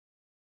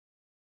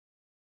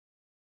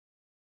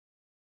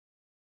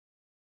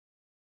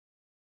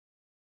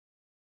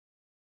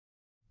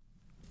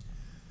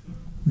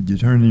Would you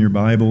turn in your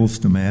Bibles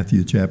to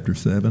Matthew chapter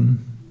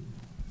 7?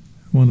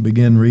 I want to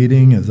begin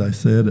reading, as I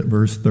said, at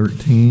verse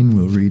 13.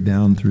 We'll read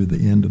down through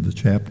the end of the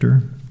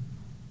chapter.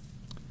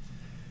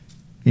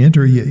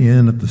 Enter ye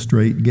in at the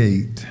strait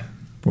gate,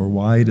 for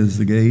wide is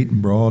the gate,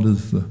 and broad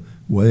is the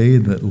way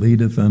that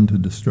leadeth unto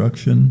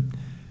destruction,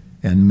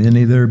 and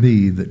many there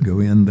be that go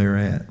in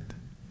thereat.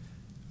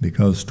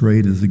 Because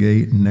strait is the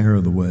gate, and narrow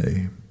the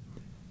way,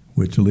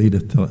 which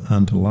leadeth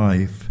unto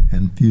life,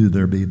 and few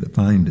there be that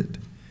find it.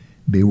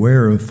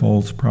 Beware of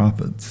false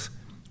prophets,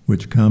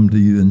 which come to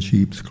you in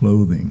sheep's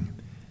clothing,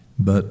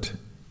 but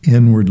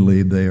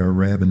inwardly they are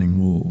ravening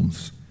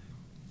wolves.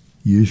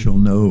 You shall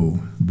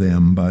know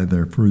them by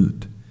their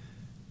fruit.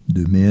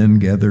 Do men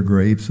gather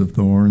grapes of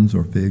thorns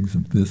or figs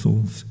of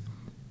thistles?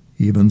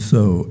 Even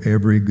so,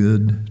 every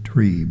good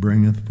tree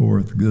bringeth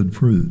forth good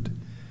fruit,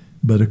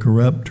 but a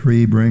corrupt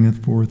tree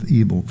bringeth forth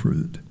evil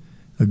fruit.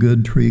 A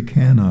good tree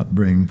cannot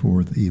bring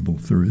forth evil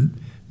fruit,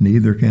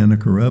 neither can a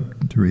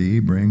corrupt tree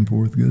bring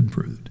forth good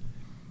fruit.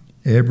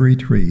 Every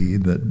tree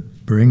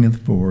that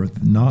bringeth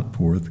forth not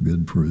forth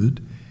good fruit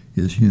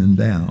is hewn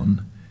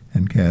down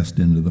and cast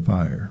into the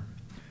fire.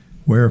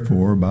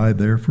 Wherefore by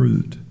their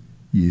fruit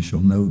ye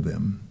shall know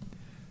them.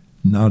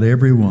 Not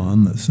every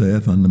one that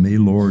saith unto me,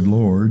 Lord,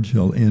 Lord,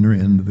 shall enter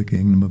into the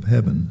kingdom of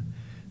heaven,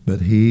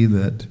 but he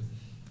that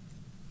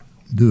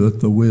doeth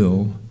the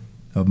will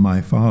of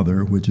my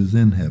Father which is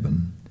in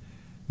heaven.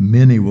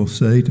 Many will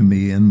say to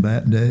me in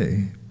that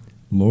day,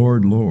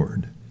 Lord,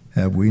 Lord,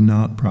 have we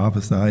not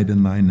prophesied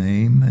in thy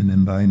name, and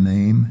in thy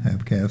name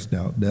have cast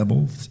out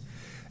devils,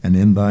 and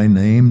in thy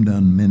name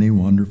done many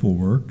wonderful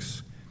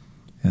works?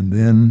 And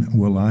then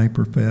will I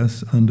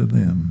profess unto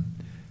them,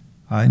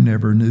 I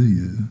never knew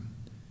you.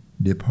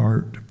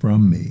 Depart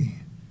from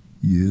me,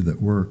 you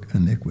that work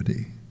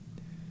iniquity.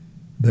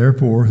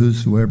 Therefore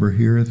whosoever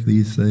heareth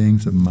these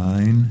sayings of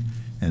mine,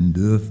 and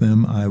doeth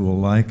them, I will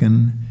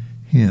liken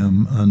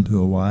him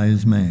unto a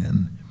wise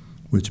man,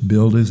 which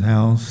built his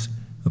house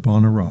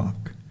upon a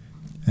rock.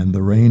 And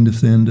the rain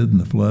descended,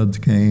 and the floods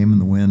came, and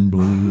the wind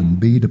blew, and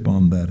beat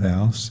upon that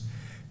house,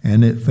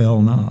 and it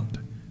fell not,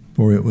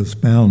 for it was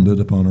founded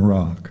upon a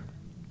rock.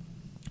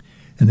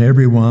 And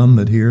every one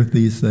that heareth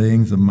these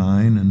sayings of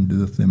mine, and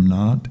doeth them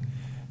not,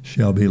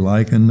 shall be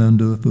likened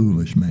unto a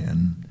foolish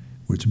man,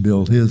 which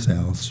built his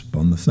house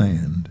upon the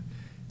sand.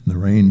 And the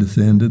rain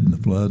descended, and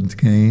the floods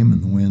came,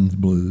 and the winds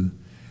blew,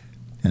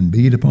 and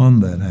beat upon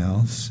that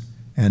house,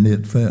 and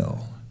it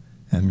fell,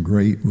 and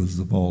great was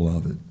the fall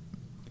of it.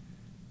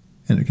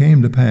 And it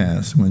came to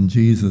pass, when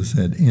Jesus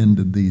had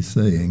ended these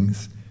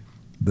sayings,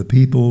 the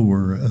people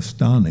were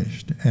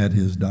astonished at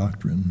his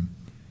doctrine,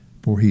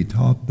 for he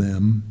taught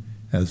them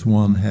as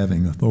one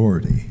having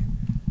authority,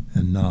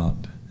 and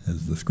not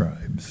as the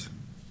scribes.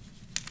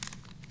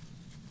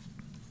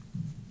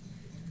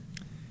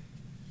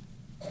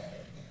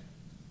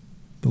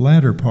 The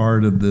latter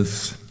part of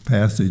this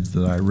passage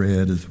that I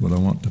read is what I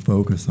want to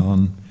focus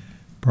on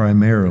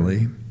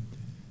primarily,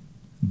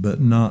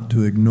 but not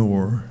to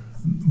ignore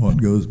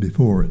what goes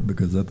before it,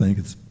 because I think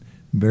it's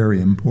very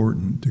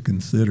important to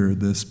consider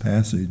this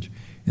passage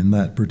in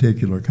that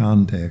particular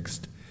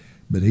context.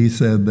 But he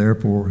said,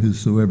 Therefore,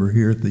 whosoever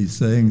heareth these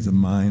sayings of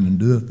mine and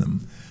doeth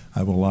them,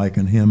 I will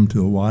liken him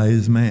to a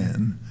wise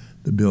man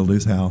that built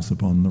his house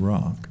upon the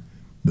rock.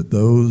 But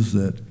those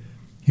that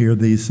hear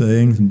these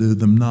sayings and do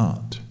them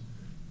not,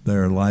 they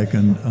are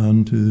likened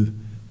unto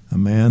a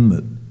man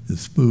that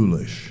is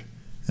foolish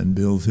and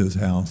builds his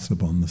house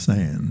upon the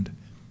sand.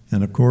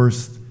 And of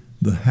course,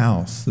 the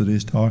house that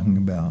he's talking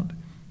about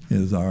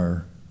is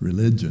our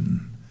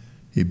religion.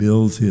 He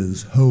builds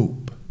his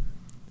hope.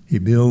 He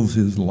builds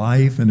his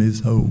life and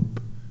his hope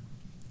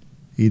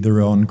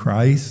either on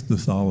Christ, the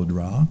solid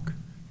rock,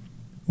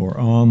 or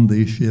on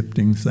the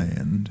shifting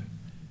sand.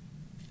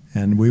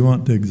 And we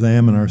want to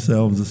examine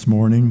ourselves this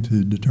morning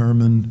to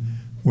determine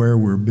where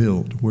we're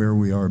built, where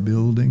we are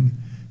building,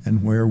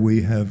 and where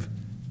we have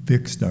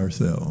fixed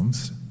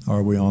ourselves.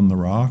 Are we on the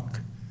rock,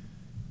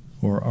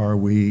 or are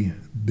we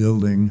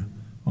building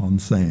on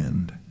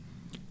sand?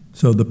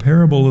 So the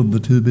parable of the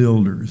two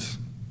builders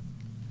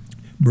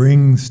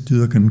brings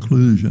to a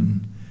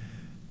conclusion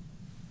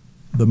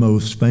the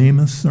most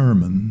famous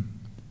sermon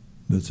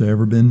that's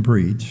ever been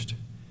preached,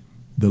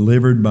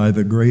 delivered by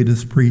the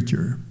greatest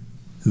preacher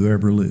who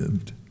ever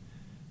lived.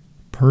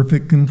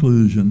 Perfect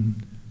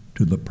conclusion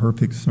to the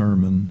perfect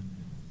sermon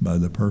by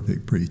the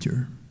perfect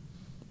preacher.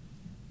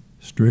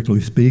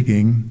 Strictly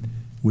speaking,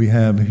 we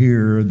have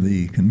here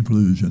the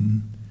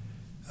conclusion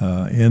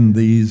in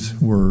these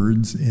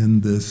words,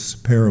 in this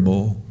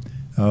parable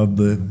of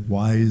the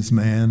wise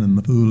man and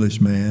the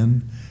foolish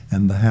man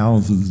and the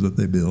houses that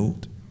they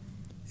built.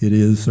 It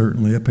is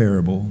certainly a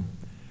parable.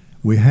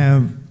 We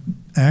have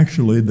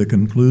actually the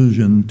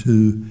conclusion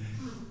to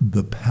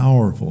the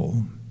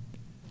powerful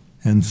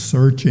and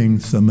searching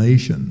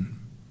summation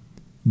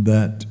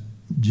that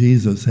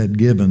Jesus had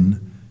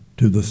given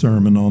to the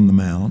Sermon on the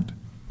Mount.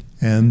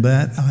 And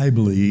that, I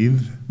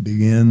believe,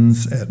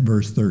 begins at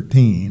verse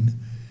 13,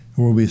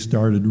 where we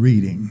started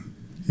reading.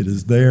 It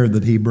is there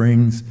that he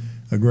brings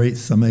a great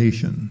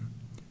summation.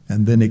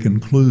 And then he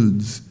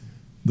concludes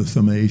the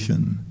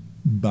summation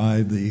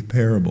by the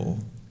parable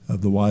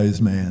of the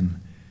wise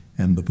man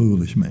and the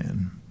foolish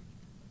man.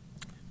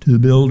 2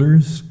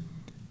 builders,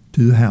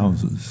 2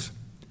 houses.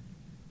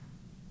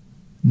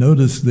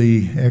 Notice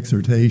the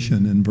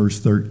exhortation in verse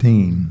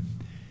 13.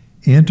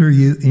 Enter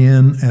you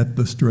in at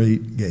the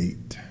strait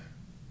gate,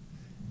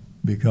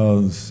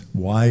 because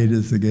wide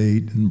is the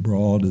gate and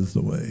broad is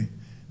the way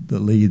that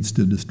leads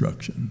to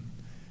destruction.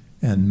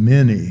 And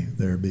many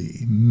there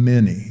be,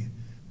 many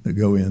that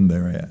go in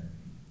thereat.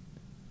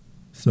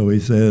 So he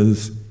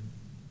says,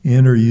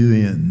 enter you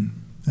in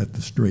at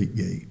the strait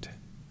gate.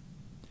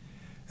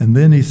 And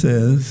then he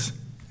says,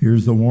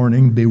 here's the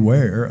warning,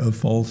 beware of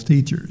false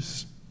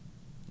teachers.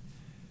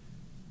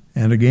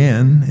 And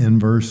again, in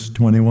verse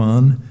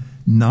 21,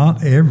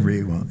 not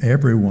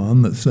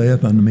everyone that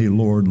saith unto me,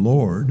 Lord,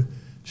 Lord,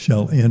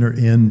 shall enter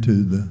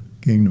into the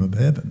kingdom of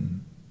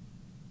heaven.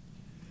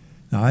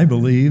 Now, I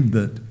believe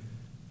that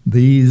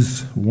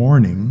these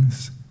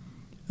warnings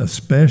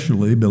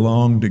especially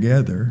belong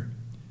together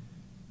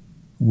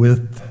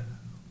with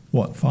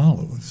what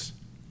follows.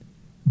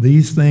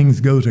 These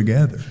things go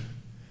together.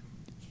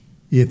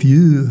 If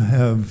you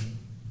have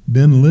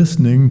been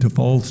listening to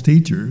false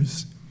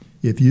teachers,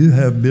 if you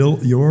have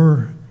built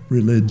your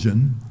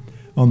religion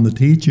on the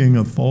teaching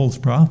of false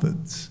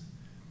prophets,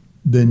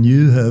 then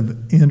you have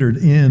entered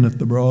in at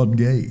the broad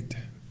gate.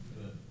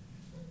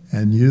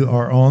 And you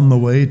are on the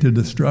way to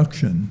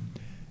destruction.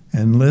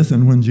 And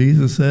listen, when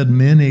Jesus said,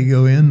 many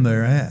go in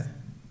thereat,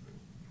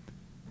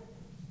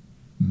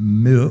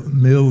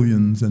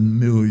 millions and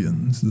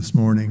millions this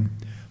morning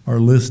are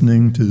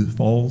listening to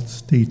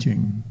false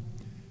teaching.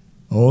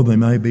 Oh, they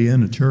might be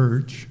in a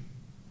church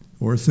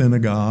or a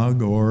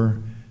synagogue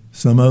or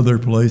some other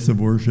place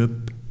of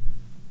worship,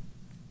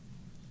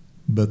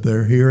 but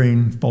they're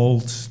hearing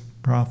false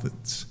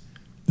prophets.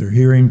 They're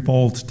hearing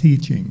false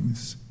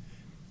teachings,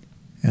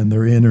 and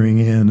they're entering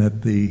in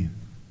at the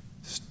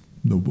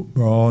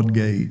broad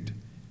gate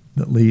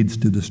that leads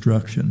to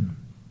destruction.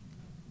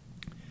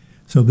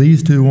 So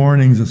these 2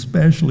 warnings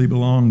especially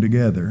belong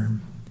together.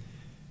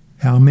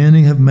 How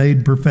many have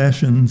made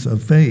professions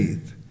of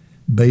faith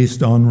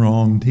based on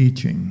wrong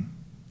teaching?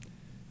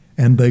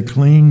 And they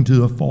cling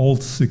to a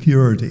false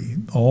security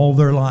all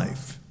their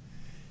life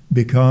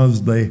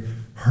because they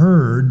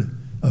heard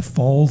a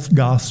false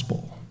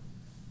gospel.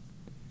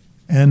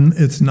 And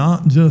it's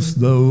not just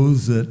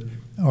those that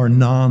are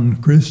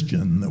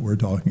non-Christian that we're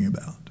talking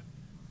about.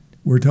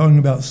 We're talking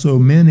about so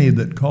many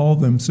that call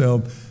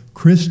themselves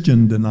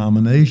Christian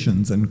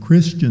denominations and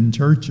Christian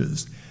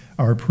churches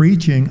are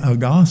preaching a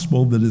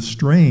gospel that is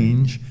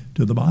strange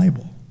to the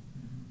Bible.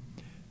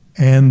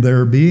 And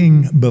they're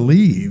being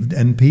believed,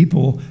 and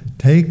people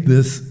take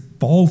this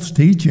false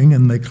teaching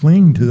and they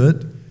cling to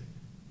it,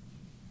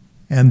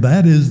 and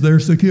that is their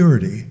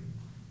security,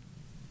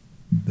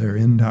 their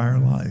entire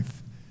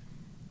life.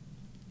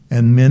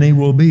 And many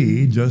will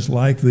be just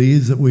like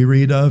these that we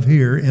read of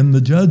here in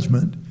the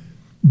judgment.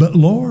 But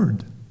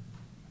Lord,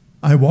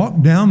 I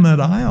walked down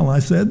that aisle, I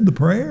said the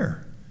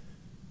prayer.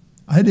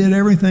 I did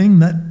everything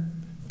that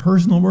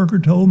personal worker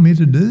told me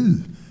to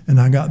do,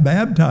 and I got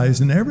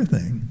baptized and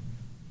everything.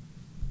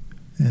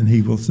 And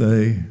he will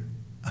say,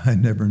 I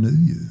never knew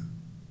you.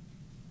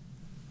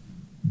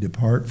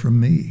 Depart from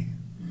me.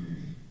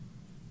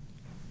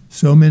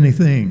 So many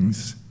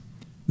things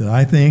that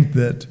I think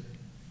that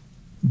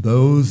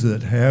those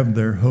that have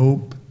their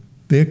hope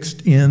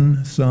fixed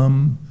in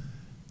something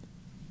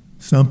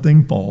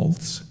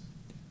false,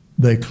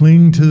 they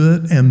cling to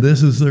it, and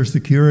this is their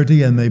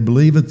security, and they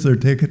believe it's their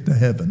ticket to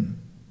heaven.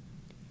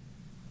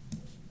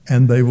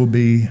 And they will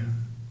be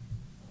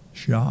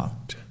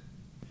shocked.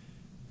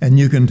 And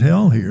you can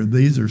tell here,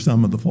 these are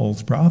some of the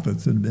false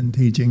prophets that have been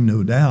teaching,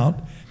 no doubt.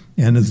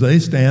 And as they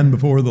stand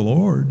before the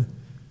Lord,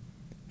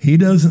 he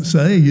doesn't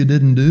say you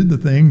didn't do the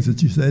things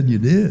that you said you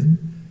did.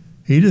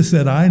 He just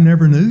said, I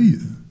never knew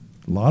you.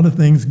 A lot of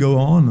things go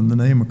on in the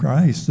name of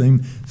Christ.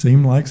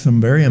 Seem like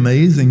some very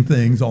amazing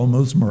things,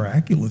 almost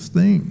miraculous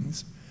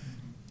things.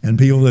 And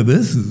people say,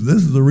 this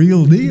is the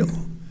real deal.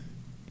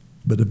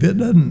 But if it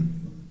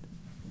doesn't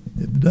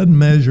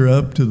measure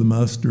up to the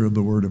muster of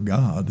the Word of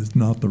God, it's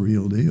not the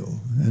real deal.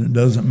 And it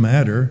doesn't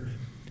matter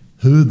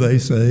who they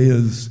say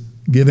is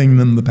giving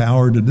them the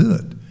power to do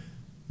it.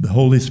 The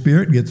Holy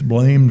Spirit gets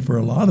blamed for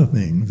a lot of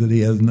things that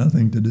he has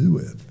nothing to do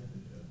with.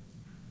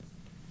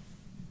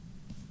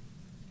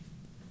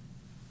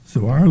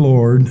 So our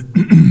Lord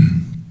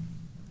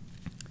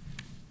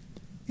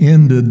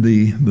ended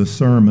the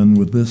sermon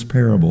with this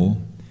parable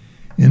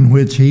in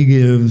which he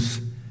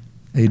gives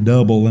a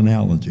double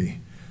analogy.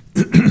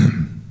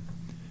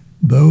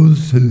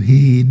 Those who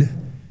heed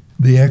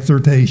the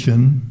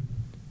exhortation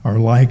are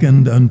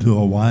likened unto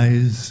a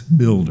wise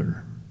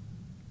builder.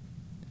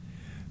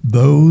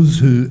 Those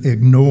who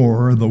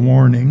ignore the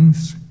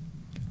warnings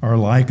are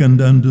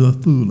likened unto a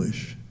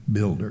foolish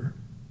builder.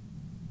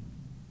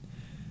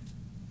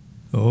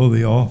 Oh,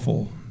 the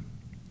awful,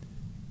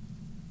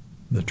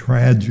 the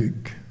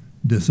tragic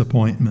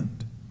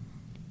disappointment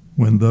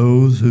when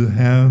those who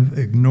have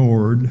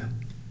ignored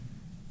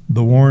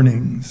the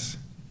warnings,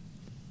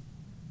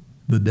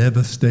 the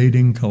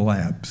devastating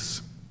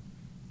collapse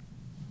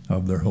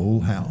of their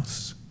whole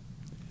house,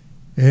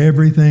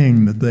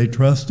 everything that they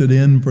trusted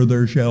in for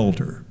their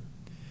shelter,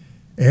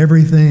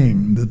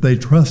 everything that they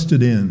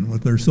trusted in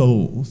with their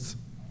souls,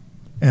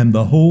 and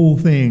the whole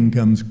thing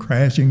comes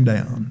crashing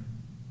down.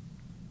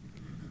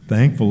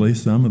 Thankfully,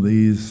 some of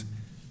these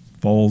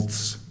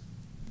false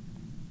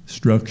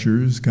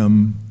structures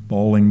come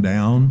falling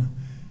down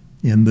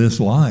in this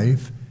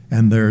life,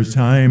 and there's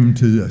time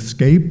to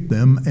escape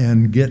them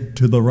and get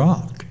to the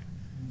rock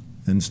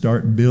and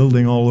start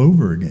building all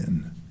over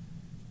again.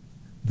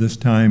 This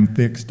time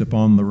fixed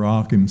upon the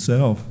rock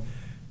himself,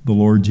 the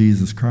Lord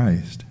Jesus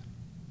Christ.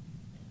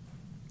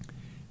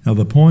 Now,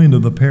 the point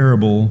of the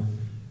parable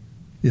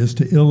is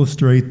to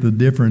illustrate the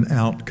different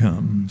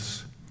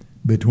outcomes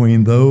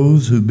between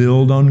those who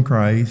build on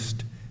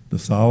Christ, the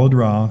solid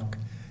rock,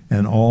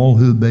 and all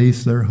who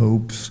base their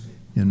hopes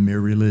in mere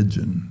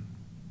religion.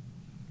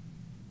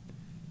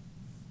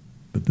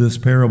 But this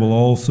parable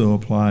also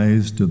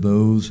applies to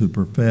those who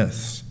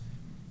profess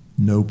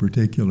no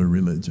particular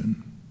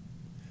religion.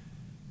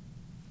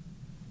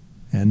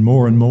 And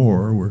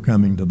more, we're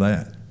coming to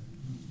that.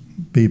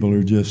 People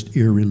are just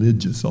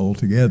irreligious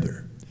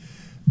altogether.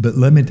 But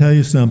let me tell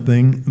you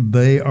something,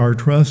 they are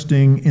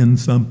trusting in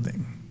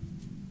something.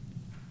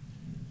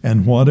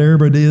 And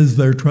whatever it is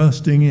they're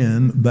trusting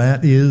in,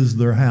 that is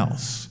their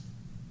house.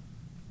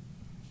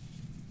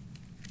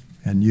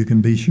 And you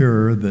can be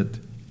sure that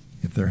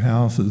if their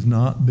house is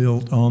not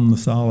built on the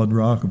solid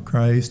rock of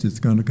Christ, it's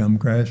going to come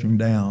crashing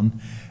down.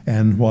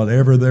 And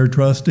whatever they're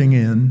trusting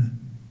in,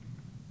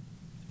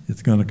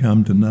 it's going to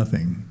come to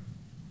nothing.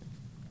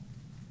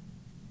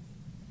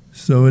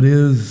 So it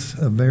is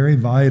a very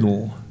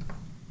vital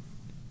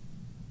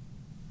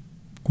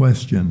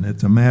question.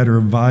 It's a matter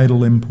of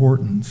vital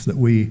importance that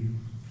we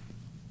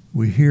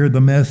hear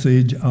the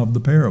message of the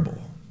parable,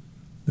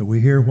 that we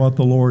hear what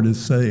the Lord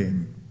is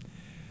saying.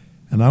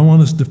 And I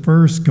want us to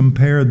first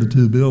compare the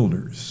two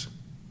builders.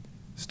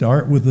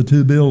 Start with the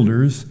two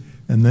builders,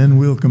 and then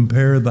we'll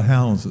compare the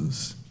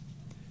houses.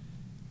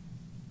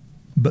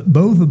 But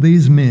both of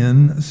these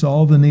men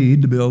saw the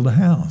need to build a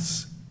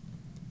house.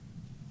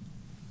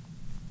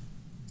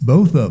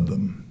 Both of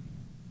them.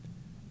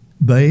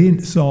 They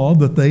saw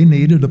that they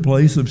needed a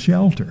place of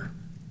shelter.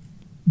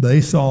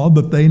 They saw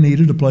that they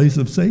needed a place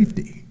of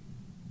safety.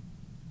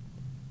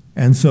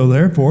 And so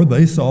therefore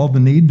they saw the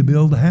need to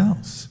build a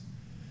house.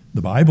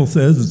 The Bible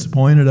says it's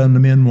appointed unto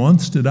men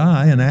once to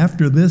die, and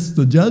after this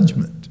the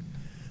judgment.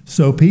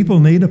 So people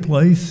need a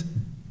place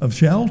of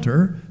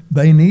shelter.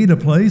 They need a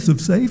place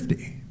of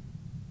safety.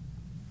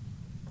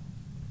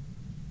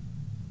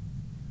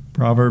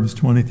 Proverbs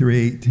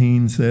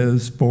 23:18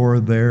 says, "For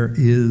there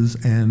is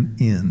an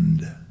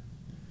end."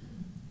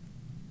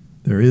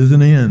 There is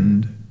an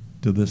end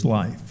to this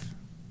life.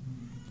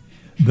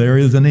 There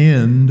is an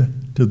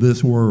end to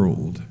this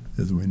world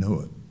as we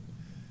know it.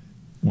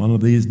 One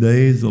of these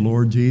days, the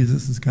Lord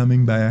Jesus is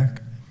coming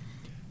back,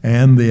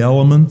 and the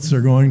elements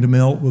are going to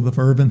melt with a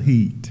fervent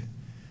heat.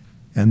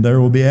 And there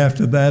will be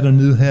after that a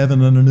new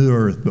heaven and a new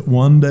earth. But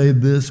one day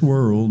this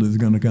world is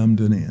going to come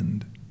to an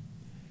end.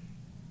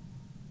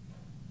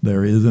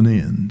 There is an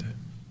end.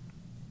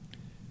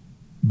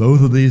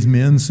 Both of these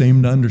men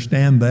seem to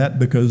understand that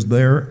because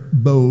they're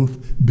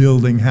both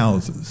building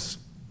houses.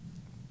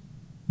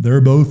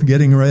 They're both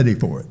getting ready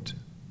for it.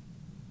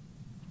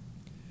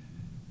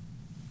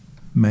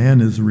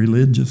 Man is a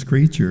religious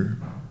creature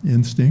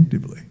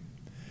instinctively.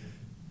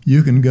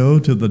 You can go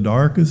to the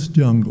darkest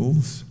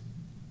jungles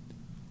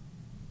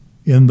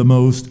in the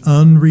most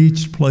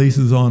unreached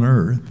places on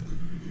earth,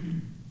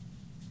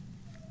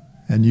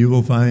 and you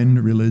will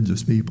find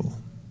religious people.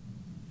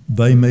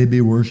 They may be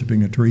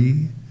worshiping a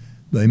tree,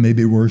 they may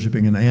be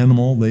worshiping an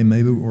animal, they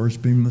may be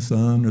worshiping the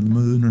sun or the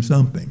moon or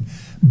something.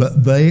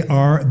 But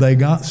they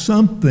got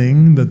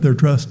something that they're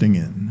trusting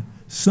in,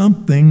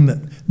 something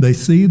that they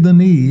see the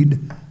need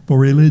for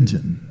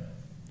religion.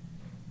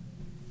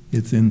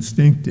 It's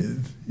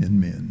instinctive in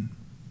men.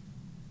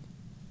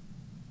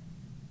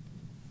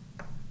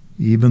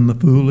 Even the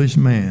foolish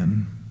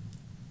man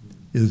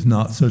is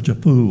not such a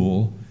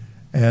fool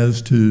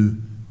as to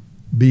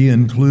be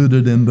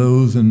included in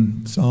those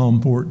in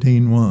Psalm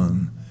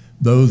 14:1,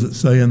 those that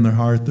say in their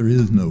heart there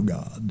is no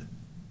God.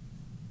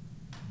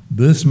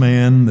 This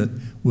man that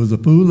was a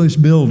foolish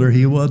builder,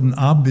 he was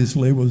not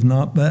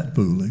that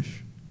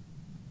foolish.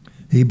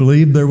 He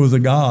believed there was a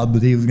God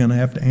that he was going to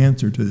have to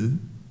answer to.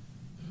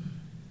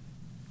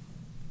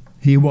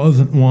 He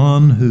wasn't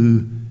one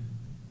who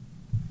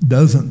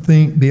doesn't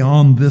think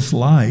beyond this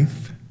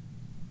life.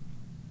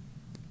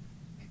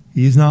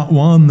 He's not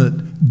one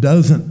that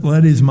doesn't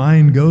let his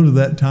mind go to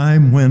that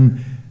time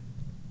when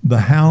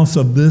the house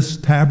of this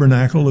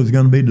tabernacle is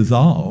going to be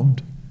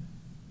dissolved.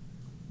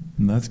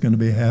 And that's going to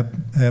be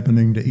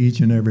happening to each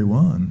and every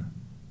one.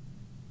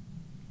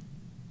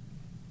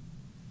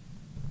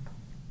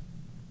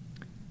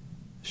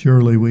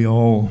 Surely we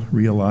all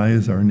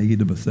realize our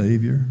need of a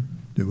Savior,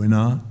 do we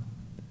not?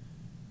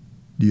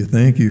 Do you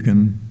think you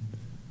can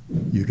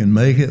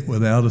make it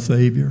without a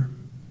Savior?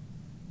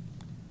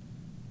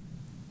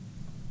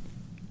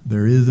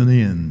 There is an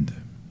end.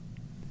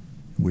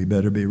 We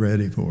better be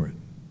ready for it.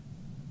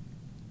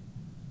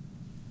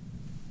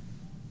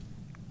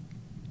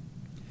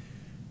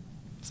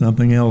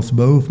 Something else,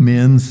 both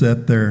men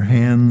set their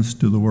hands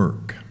to the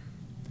work.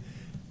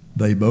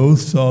 They both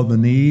saw the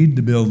need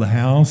to build a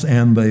house,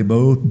 and they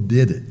both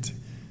did it.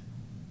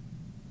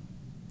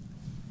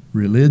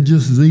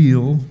 Religious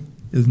zeal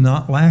is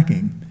not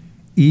lacking,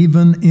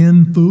 even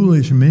in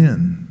foolish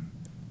men.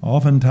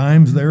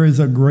 Oftentimes there is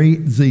a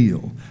great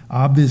zeal.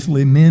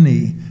 Obviously,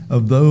 many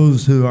of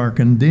those who are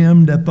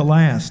condemned at the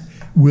last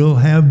will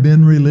have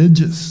been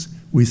religious.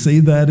 We see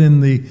that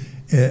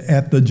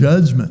at the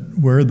judgment,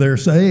 where they're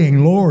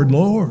saying, Lord,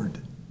 Lord.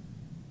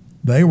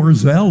 They were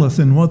zealous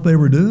in what they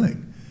were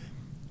doing.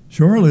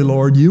 Surely,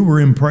 Lord, you were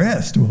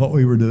impressed with what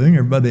we were doing.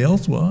 Everybody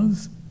else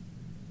was.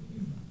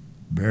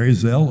 Very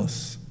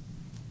zealous.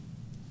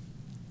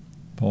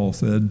 Paul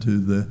said to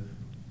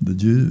the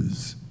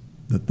Jews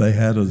that they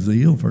had a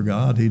zeal for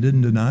God. He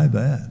didn't deny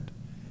that,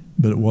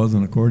 but it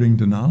wasn't according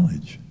to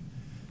knowledge.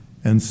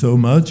 And so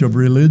much of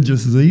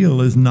religious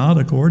zeal is not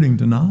according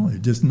to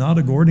knowledge. It's not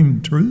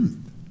according to truth.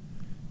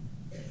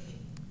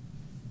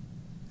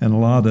 And a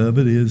lot of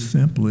it is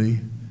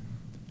simply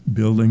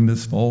building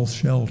this false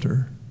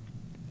shelter,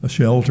 a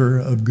shelter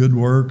of good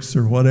works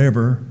or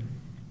whatever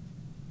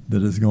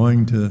that is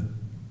going to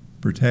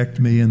protect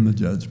me in the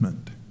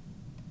judgment.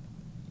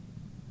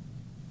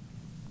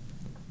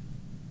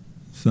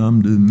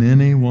 Some do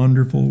many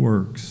wonderful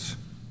works,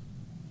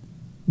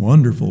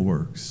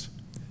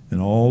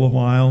 and all the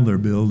while they're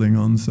building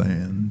on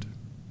sand.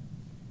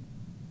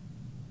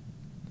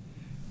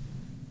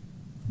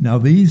 Now,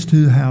 these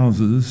two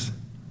houses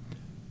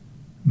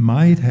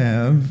might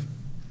have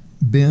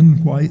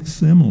been quite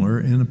similar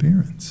in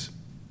appearance.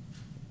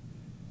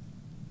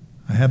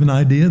 I have an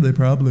idea they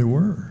probably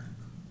were.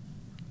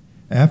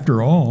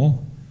 After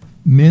all,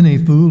 many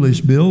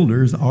foolish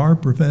builders are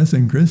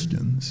professing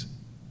Christians.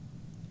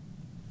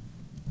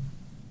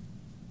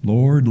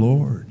 Lord,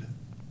 Lord,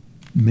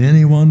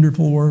 many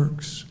wonderful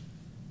works.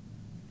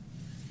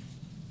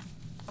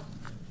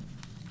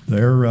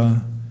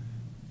 They're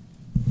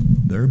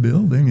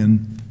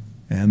building,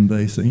 and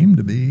they seem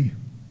to be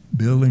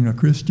building a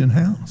Christian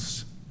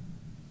house.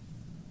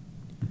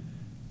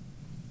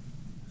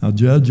 Now,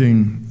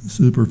 judging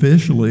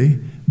superficially,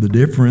 the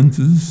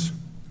differences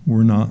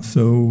were not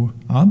so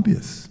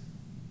obvious.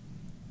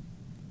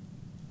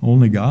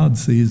 Only God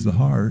sees the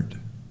heart.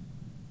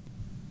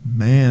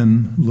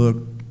 Man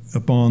looked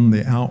upon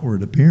the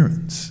outward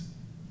appearance.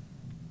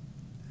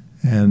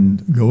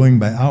 And going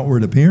by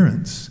outward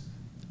appearance,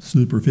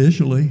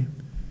 superficially,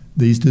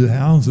 these two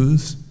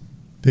houses,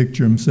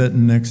 picture them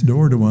sitting next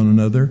door to one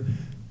another,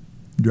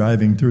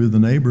 driving through the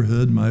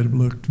neighborhood, might have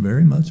looked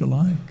very much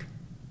alike.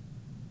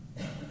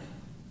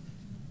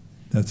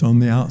 That's on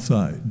the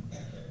outside.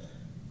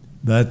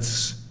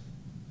 That's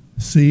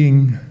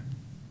seeing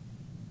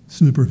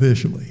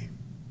superficially.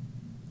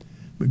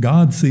 But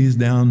God sees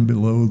down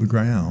below the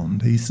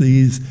ground. He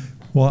sees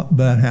what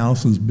that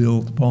house is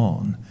built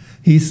upon.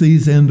 He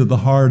sees into the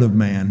heart of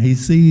man. He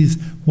sees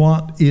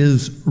what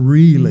is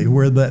really,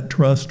 where that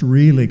trust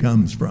really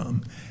comes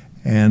from,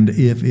 and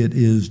if it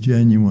is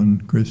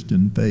genuine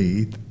Christian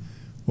faith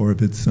or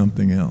if it's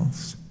something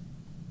else.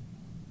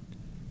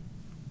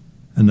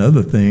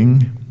 Another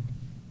thing,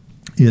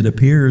 it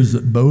appears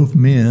that both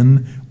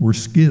men were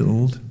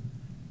skilled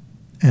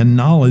and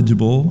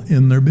knowledgeable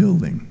in their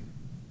building.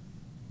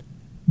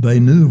 They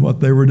knew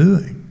what they were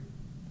doing.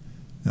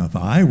 Now, if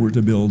I were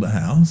to build a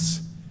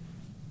house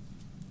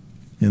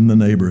in the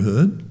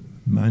neighborhood,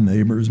 my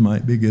neighbors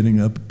might be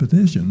getting up a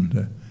petition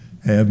to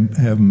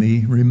have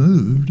me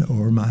removed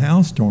or my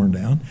house torn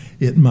down.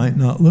 It might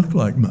not look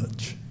like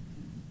much.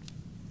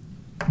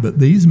 But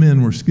these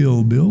men were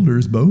skilled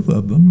builders, both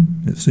of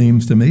them, it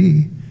seems to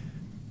me.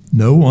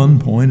 No one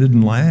pointed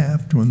and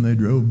laughed when they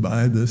drove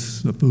by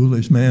this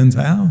foolish man's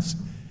house.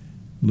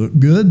 Looked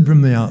good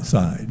from the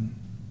outside.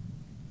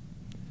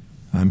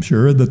 I'm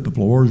sure that the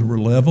floors were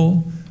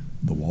level,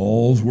 the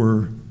walls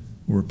were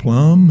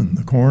plumb, and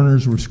the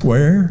corners were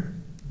square.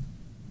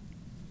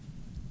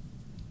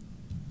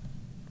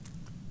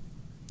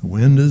 The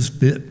windows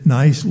fit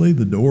nicely,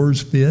 the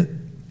doors fit,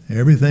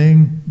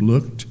 everything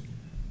looked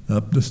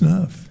up to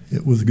snuff.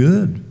 It was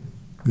good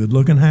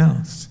looking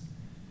house.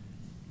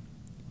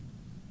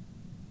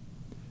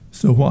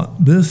 So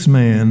what this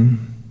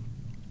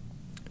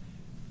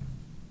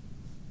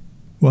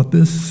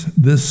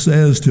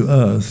says to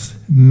us,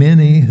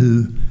 many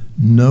who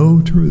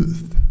know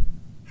truth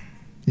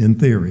in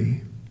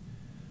theory,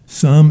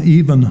 some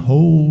even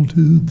hold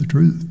to the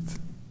truth.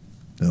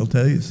 They'll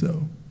tell you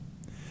so.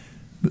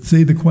 But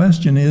see, the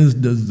question is,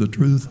 does the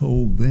truth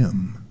hold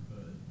them?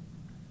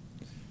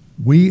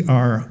 We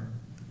are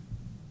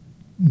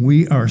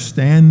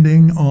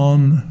standing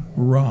on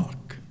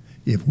rock.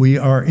 If we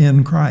are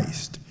in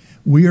Christ,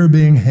 we are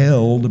being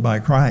held by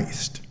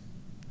Christ.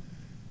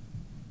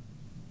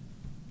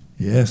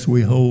 Yes,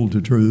 we hold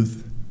to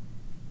truth,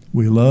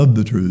 We love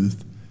the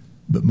truth.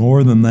 But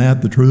more than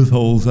that, the truth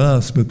holds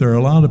us. But there are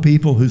a lot of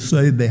people who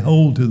say they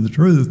hold to the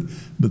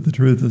truth, but the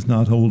truth is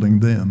not holding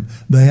them.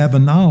 They have a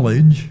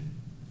knowledge.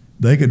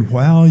 They could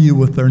wow you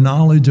with their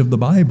knowledge of the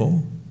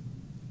Bible.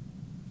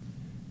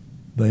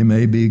 They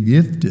may be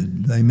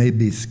gifted. They may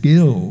be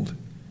skilled.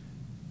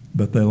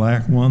 But they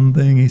lack one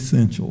thing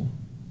essential: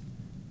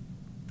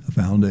 a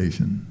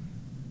foundation.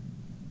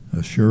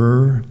 A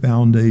sure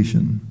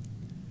foundation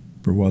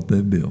for what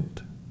they've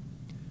built.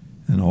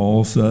 And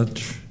all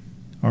such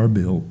are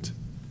built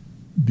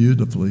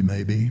beautifully,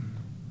 maybe,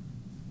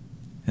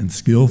 and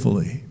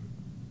skillfully,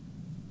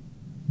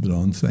 but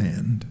on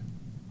sand.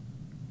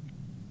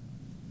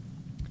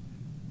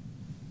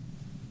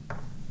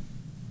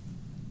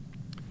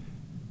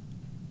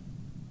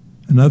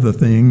 Another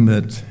thing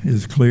that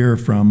is clear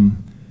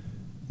from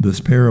this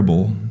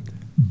parable,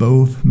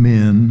 both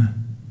men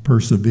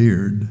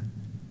persevered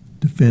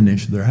to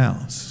finish their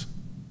house.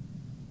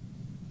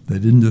 They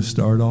didn't just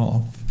start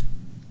off.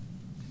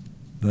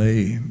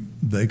 They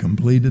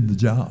completed the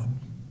job.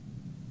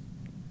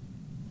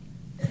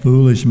 The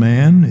foolish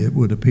man, it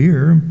would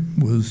appear,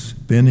 was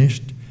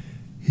finished.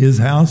 His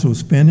house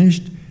was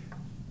finished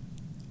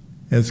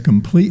as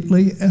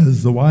completely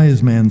as the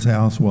wise man's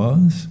house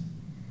was.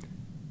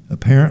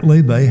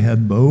 Apparently, they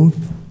had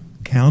both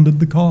counted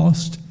the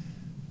cost.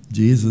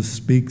 Jesus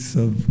speaks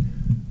of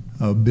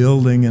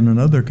building in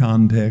another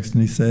context,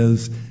 and he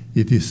says,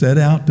 if you set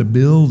out to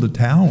build a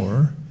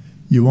tower,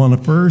 you want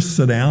to first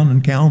sit down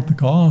and count the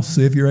cost,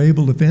 see if you're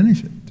able to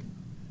finish it.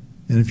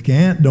 And if you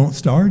can't, don't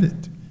start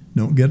it.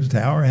 Don't get a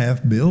tower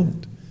half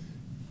built.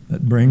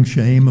 That brings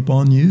shame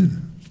upon you.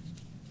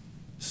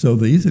 So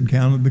these had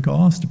counted the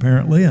cost,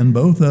 apparently, and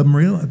both of them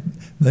realized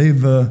they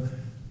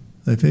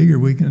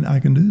figured I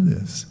can do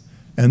this.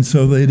 And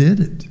so they did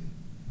it.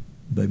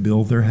 They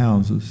built their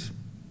houses.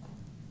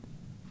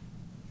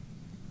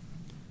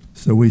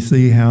 So we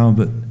see how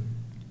that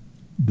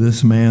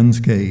this man's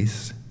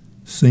case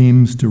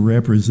seems to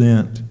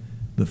represent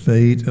the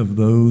fate of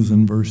those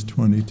in verse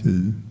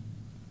 22.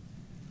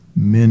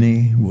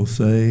 Many will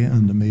say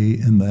unto me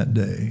in that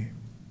day,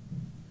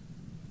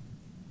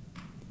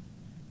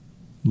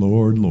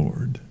 Lord,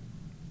 Lord,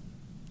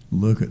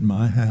 look at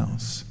my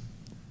house.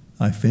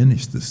 I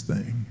finished this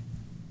thing.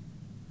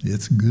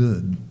 It's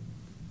good.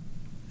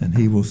 And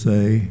he will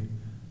say,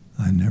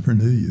 I never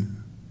knew you.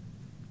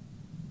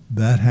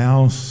 That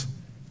house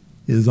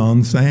is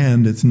on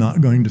sand. It's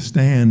not going to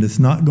stand. It's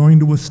not going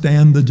to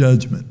withstand the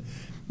judgment.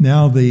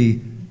 Now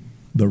the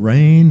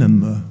rain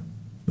and the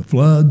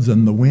floods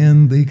and the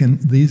wind,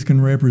 these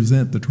can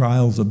represent the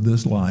trials of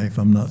this life.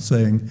 I'm not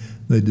saying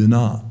they do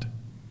not.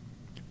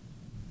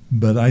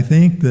 But I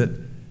think that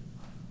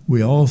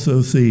we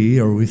also see,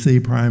 or we see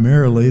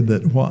primarily,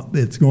 that what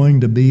it's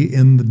going to be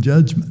in the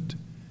judgment,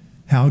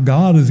 how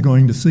God is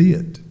going to see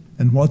it,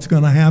 and what's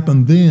going to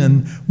happen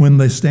then when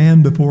they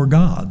stand before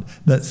God.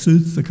 That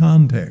suits the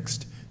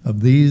context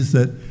of these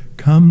that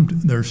come,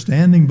 they're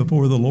standing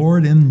before the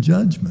Lord in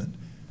judgment,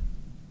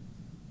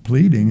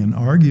 pleading and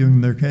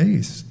arguing their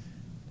case.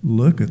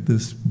 Look at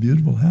this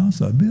beautiful house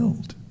I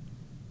built.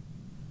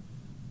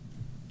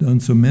 Done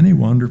so many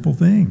wonderful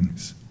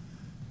things.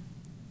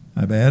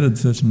 I've added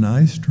such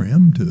nice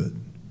trim to it.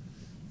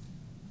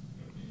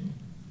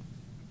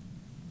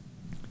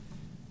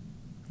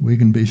 We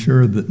can be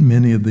sure that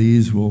many of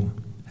these will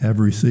have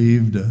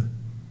received a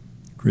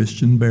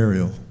Christian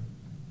burial,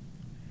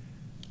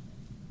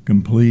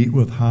 complete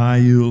with high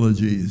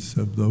eulogies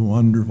of the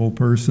wonderful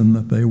person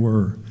that they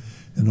were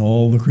and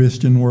all the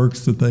Christian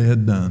works that they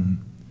had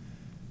done.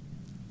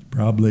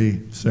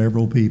 Probably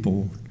several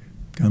people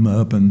come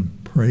up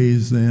and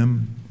praise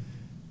them,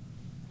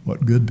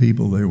 what good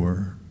people they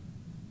were.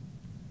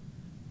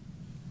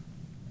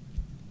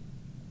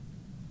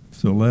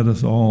 So let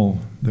us all,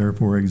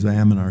 therefore,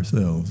 examine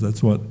ourselves.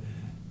 That's what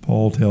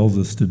Paul tells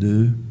us to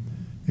do.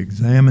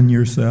 Examine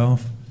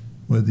yourself,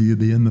 whether you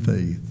be in the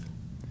faith.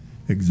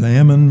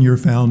 Examine your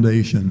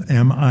foundation.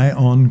 Am I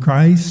on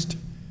Christ,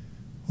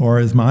 or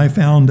is my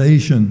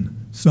foundation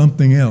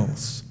something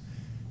else?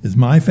 Is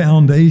my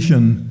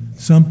foundation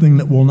something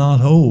that will not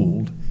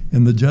hold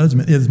in the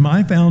judgment? Is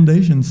my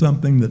foundation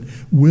something that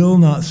will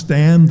not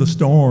stand the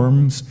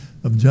storms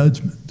of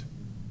judgment?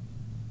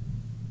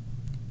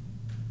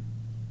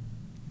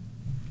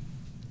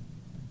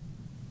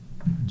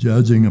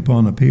 Judging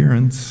upon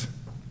appearance,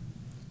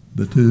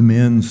 the two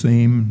men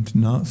seemed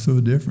not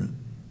so different.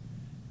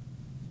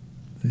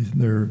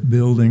 Their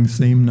buildings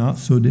seemed not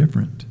so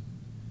different.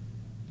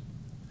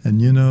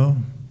 And you know,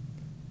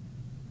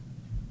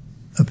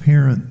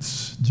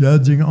 appearance,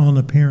 judging on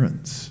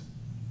appearance.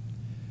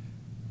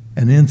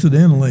 And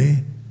incidentally,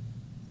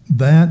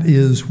 that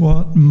is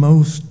what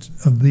most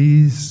of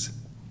these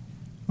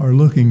are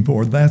looking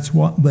for. That's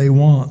what they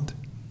want.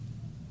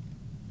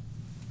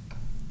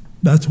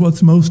 That's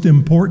what's most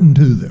important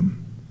to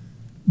them.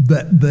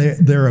 That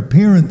their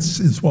appearance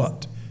is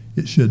what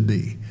it should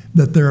be.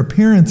 That their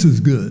appearance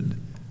is good.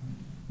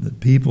 That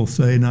people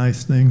say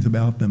nice things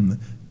about them. That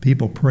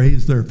people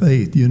praise their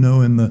faith. You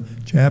know, in the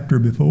chapter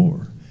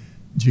before,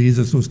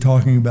 Jesus was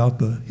talking about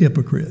the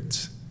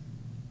hypocrites,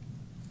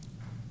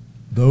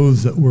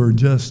 those that were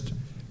just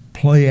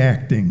play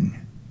acting,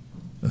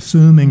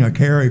 assuming a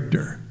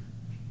character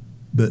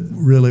that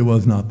really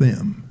was not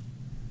them.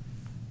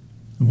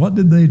 And what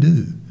did they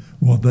do?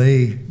 Well,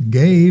 they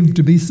gave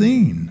to be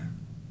seen.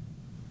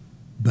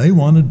 They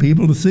wanted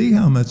people to see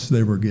how much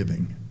they were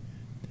giving.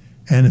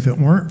 And if it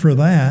weren't for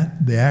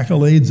that, the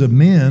accolades of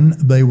men,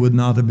 they would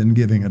not have been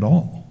giving at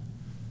all.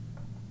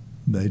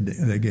 They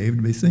gave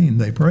to be seen.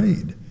 They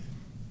prayed.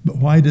 But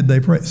why did they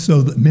pray?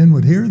 So that men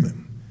would hear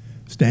them.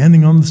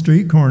 Standing on the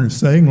street corners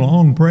saying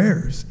long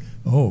prayers.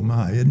 Oh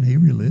my, isn't he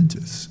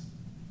religious?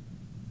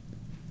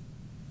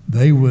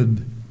 They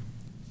would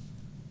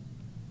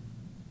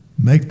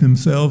make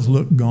themselves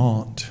look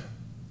gaunt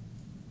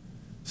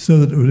so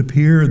that it would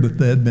appear that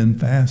they had been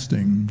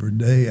fasting for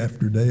day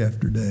after day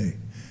after day.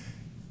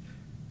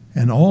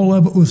 And all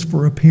of it was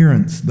for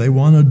appearance. They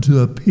wanted to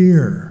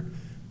appear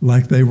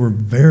like they were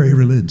very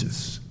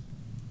religious.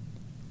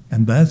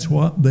 And that's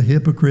what the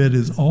hypocrite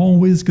is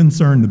always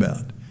concerned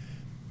about.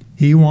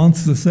 He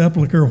wants the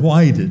sepulchre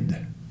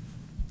whited,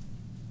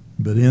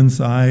 but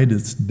inside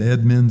it's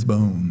dead men's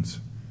bones.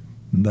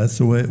 And that's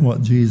the way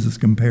what Jesus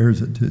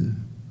compares it to.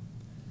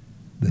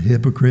 The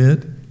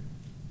hypocrite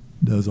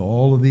does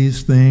all of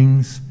these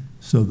things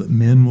so that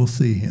men will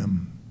see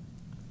him.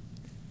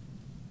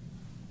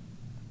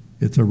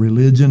 It's a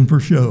religion for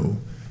show.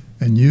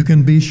 And you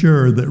can be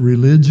sure that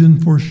religion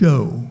for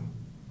show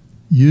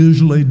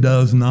usually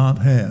does not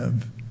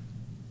have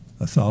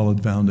a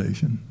solid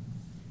foundation.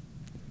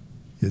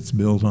 It's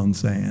built on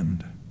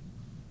sand.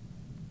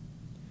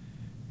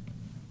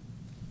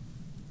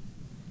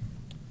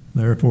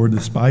 Therefore,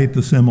 despite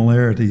the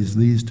similarities,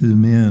 these two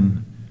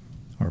men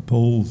are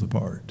poles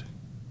apart.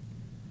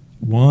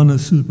 One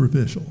is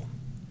superficial,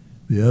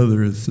 the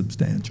other is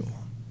substantial.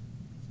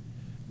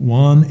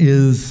 One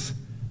is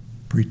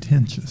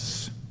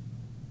pretentious,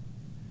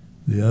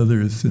 the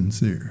other is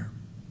sincere.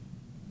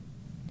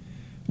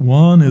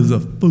 One is a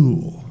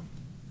fool,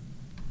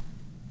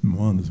 and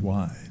one is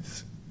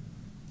wise.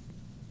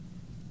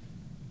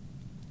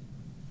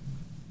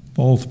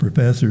 False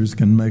professors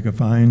can make a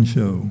fine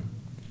show,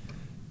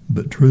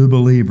 but true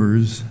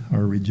believers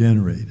are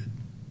regenerated.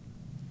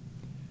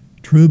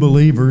 True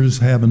believers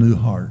have a new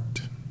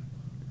heart.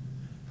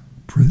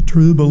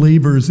 True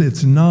believers,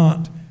 it's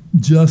not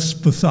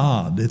just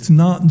facade. It's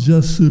not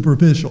just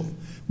superficial.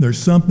 There's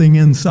something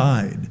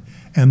inside.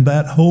 And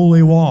that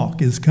holy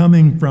walk is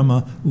coming from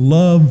a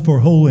love for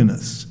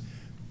holiness.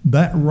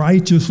 That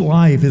righteous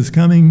life is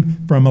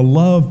coming from a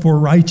love for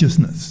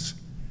righteousness.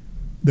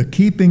 The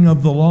keeping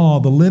of the law,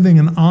 the living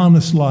an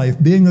honest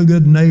life, being a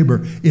good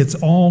neighbor, it's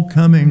all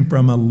coming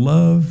from a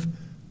love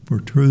for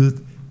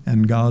truth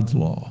and God's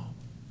law.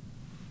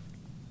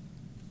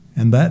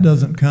 And that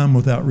doesn't come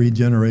without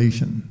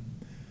regeneration.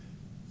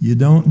 You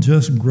don't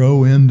just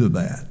grow into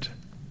that.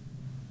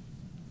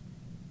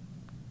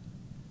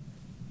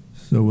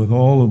 So with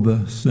all of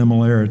the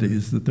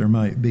similarities that there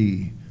might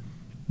be,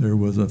 there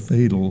was a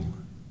fatal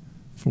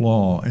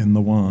flaw in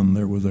the one.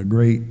 There was a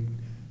great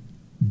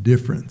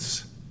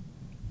difference.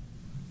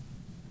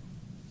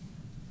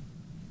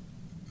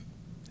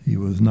 He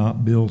was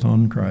not built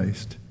on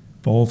Christ.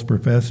 False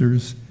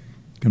professors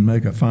can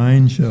make a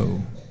fine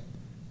show,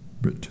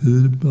 but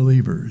true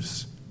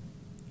believers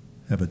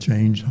have a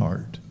changed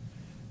heart.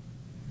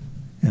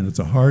 And it's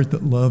a heart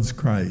that loves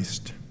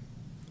Christ.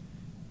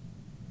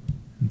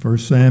 And 1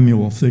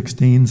 Samuel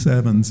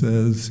 16:7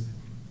 says,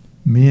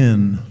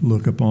 men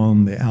look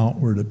upon the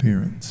outward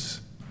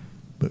appearance,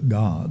 but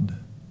God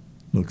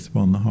looks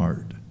upon the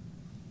heart.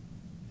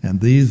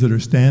 And these that are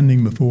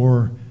standing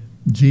before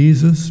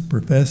Jesus,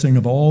 professing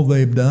of all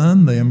they've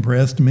done, they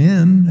impressed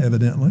men,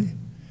 evidently.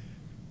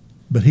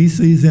 But he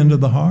sees into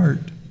the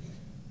heart.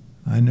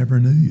 I never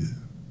knew you.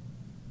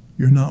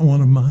 You're not one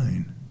of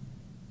mine.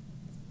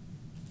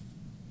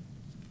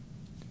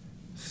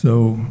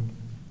 So,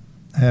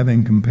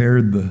 having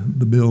compared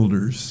the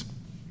builders,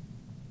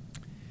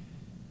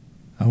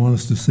 I want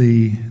us to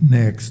see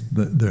next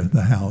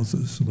the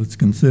houses. Let's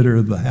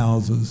consider the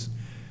houses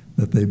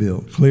that they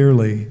built.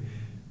 Clearly,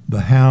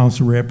 the house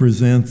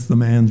represents the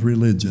man's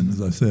religion,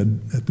 as I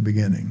said at the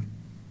beginning.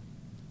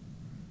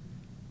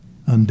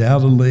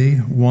 Undoubtedly,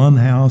 one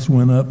house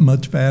went up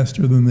much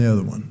faster than the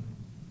other one.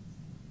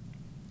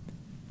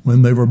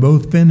 When they were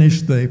both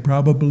finished, they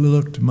probably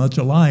looked much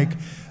alike,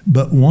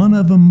 but one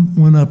of them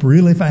went up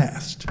really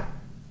fast,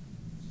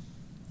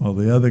 while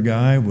the other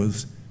guy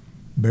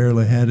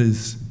barely had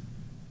his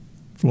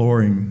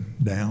flooring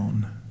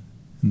down,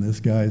 and this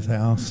guy's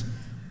house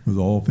was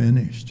all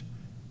finished.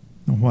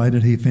 And why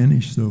did he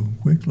finish so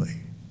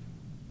quickly?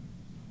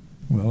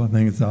 Well, I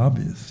think it's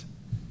obvious.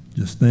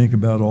 Just think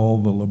about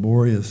all the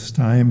laborious,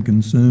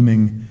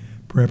 time-consuming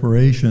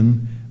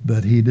preparation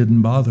that he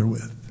didn't bother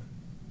with.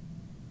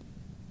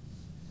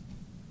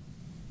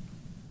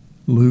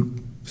 Luke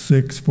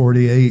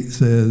 6:48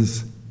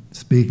 says,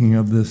 speaking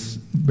of this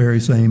very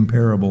same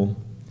parable,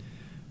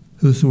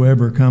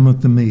 whosoever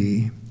cometh to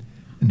me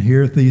and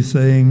heareth these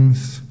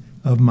sayings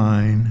of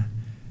mine,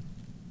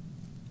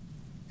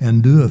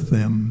 and doeth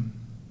them.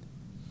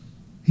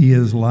 He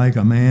is like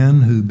a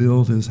man who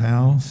built his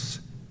house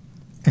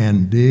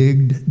and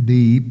digged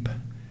deep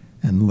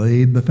and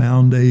laid the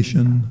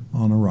foundation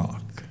on a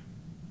rock.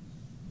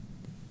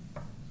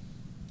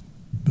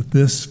 But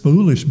this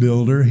foolish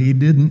builder, he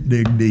didn't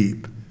dig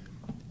deep.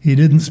 He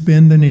didn't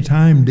spend any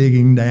time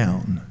digging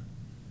down.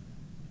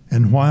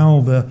 And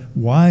while the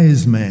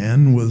wise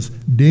man was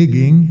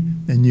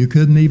digging, and you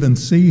couldn't even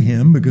see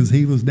him because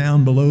he was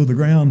down below the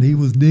ground, he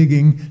was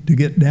digging to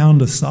get down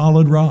to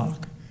solid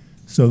rock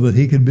so that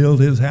he could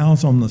build his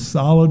house on the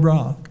solid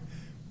rock.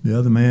 The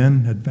other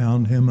man had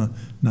found him a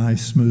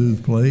nice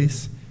smooth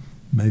place,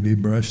 maybe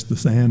brushed the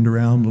sand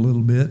around a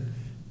little bit,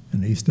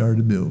 and he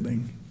started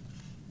building.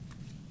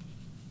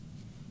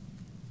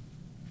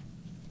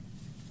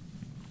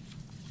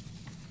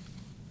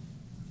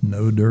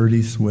 No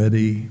dirty,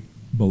 sweaty,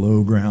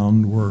 below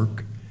ground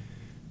work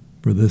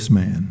for this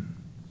man.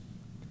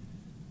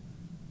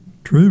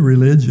 True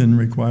religion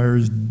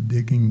requires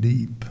digging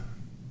deep.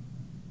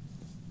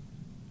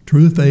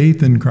 True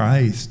faith in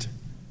Christ,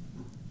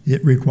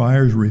 it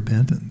requires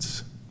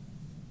repentance.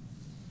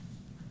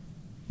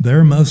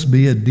 There must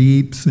be a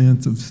deep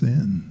sense of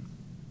sin.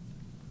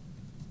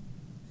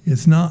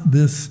 It's not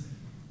this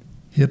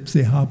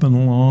hipsy hopping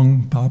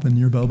along, popping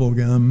your bubble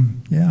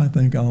gum. Yeah, I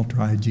think I'll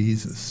try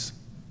Jesus.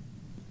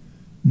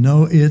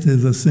 No, it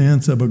is a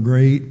sense of a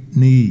great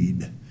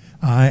need.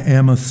 I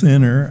am a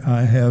sinner.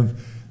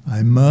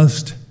 I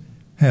must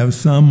have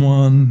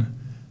someone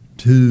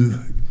to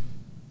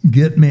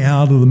get me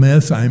out of the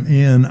mess I'm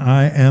in.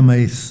 I am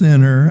a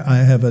sinner. I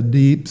have a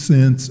deep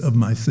sense of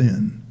my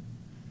sin.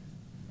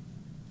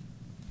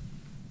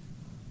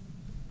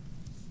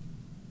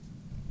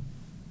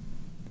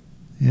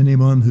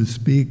 Anyone who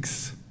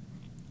speaks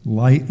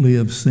lightly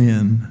of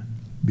sin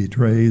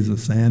betrays a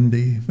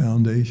sandy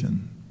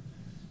foundation.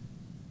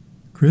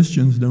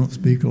 Christians don't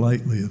speak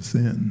lightly of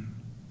sin.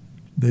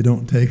 They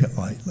don't take it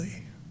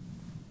lightly.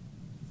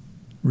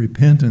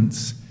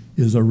 Repentance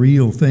is a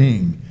real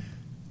thing,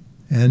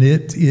 and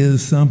it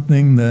is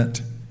something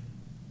that,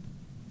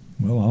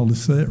 well, I'll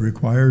just say it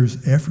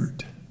requires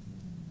effort.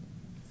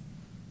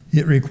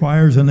 It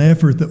requires an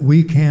effort that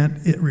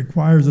it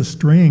requires a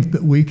strength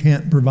that we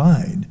can't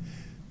provide.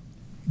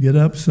 Get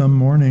up some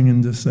morning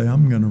and just say,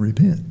 I'm going to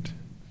repent.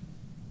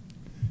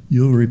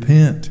 You'll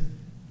repent.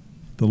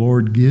 The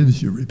Lord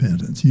gives you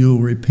repentance. You'll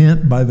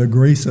repent by the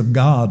grace of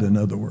God, in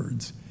other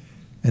words.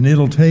 And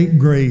it'll take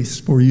grace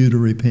for you to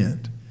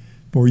repent.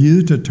 For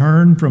you to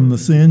turn from the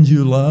sins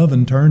you love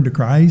and turn to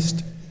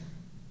Christ,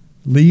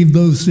 leave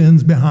those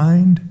sins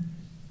behind,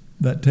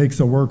 that takes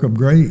a work of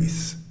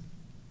grace.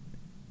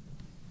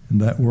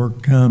 And that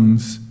work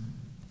comes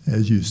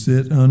as you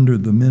sit under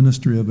the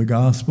ministry of the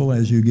gospel,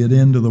 as you get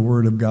into the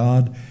Word of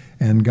God,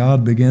 and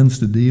God begins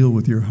to deal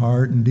with your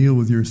heart and deal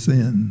with your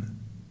sin.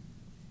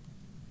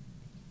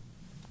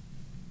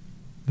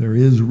 There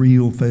is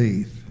real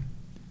faith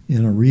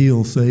in a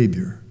real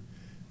Savior.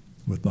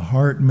 With the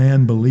heart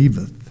man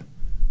believeth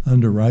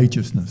unto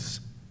righteousness,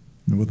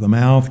 and with the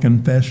mouth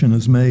confession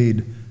is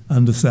made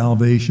unto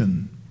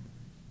salvation.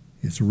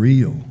 It's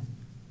real.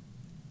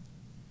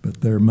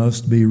 But there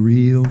must be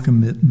real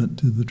commitment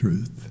to the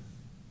truth.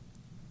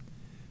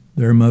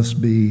 There must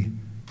be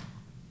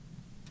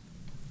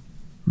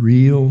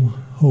real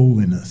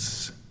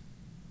holiness,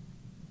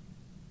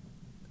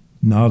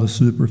 not a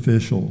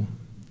superficial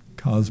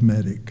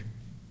cosmetic.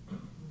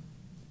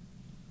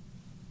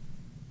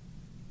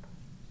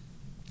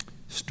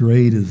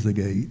 Straight is the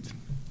gate,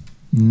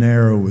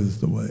 narrow is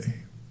the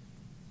way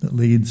that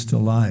leads to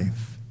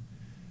life.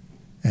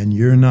 And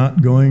you're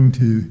not going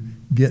to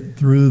get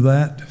through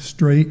that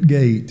straight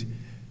gate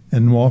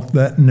and walk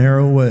that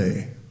narrow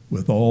way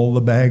with all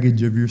the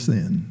baggage of your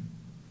sin.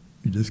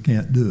 You just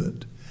can't do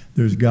it.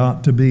 There's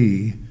got to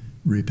be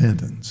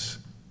repentance.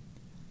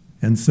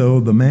 And so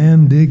the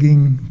man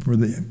digging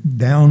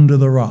down to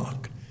the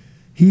rock,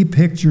 he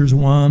pictures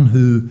one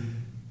who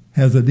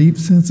has a deep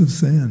sense of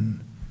sin.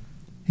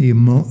 He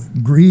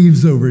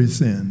grieves over his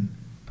sin.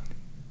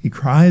 He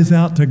cries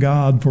out to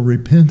God for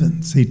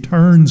repentance. He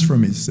turns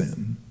from his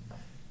sin.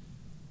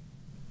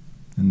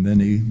 And then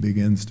he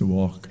begins to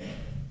walk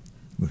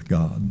with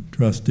God,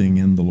 trusting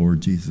in the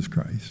Lord Jesus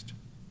Christ.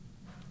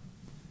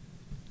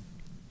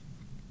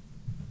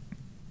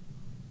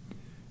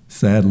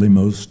 Sadly,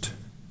 most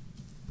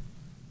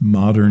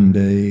modern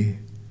day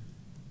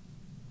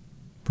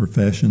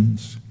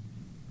professions,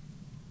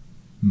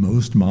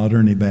 most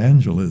modern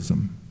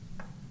evangelism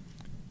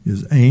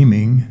is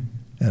aiming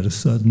at a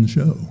sudden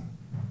show.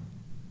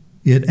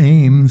 It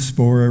aims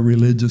for a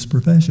religious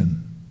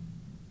profession.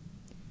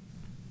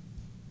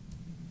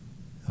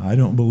 I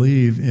don't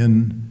believe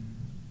in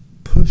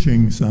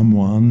pushing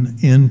someone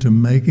into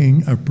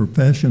making a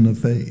profession of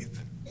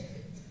faith.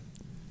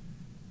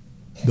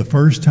 The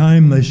first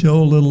time they show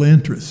a little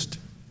interest,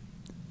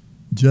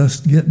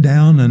 just get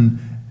down and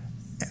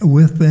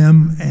with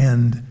them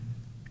and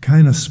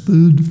kind of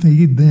spoon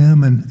feed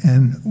them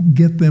and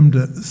get them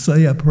to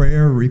say a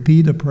prayer,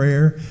 repeat a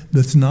prayer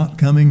that's not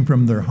coming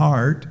from their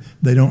heart.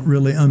 They don't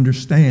really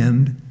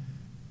understand.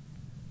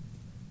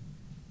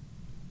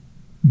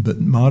 But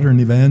modern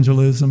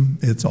evangelism,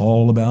 it's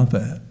all about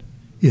that.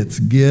 It's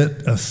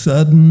get a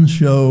sudden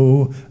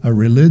show, a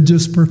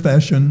religious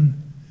profession,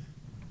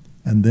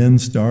 and then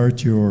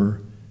start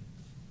your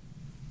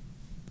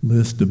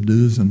list of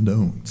do's and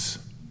don'ts.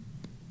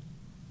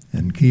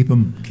 And keep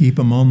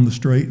them on the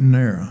straight and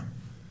narrow.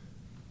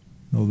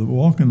 Though the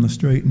walk in the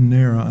straight and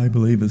narrow, I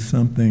believe, is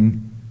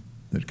something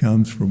that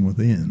comes from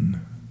within.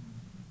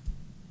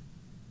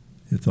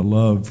 It's a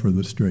love for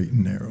the straight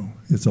and narrow.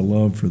 It's a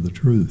love for the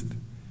truth.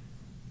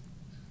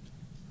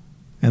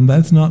 And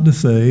that's not to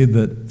say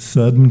that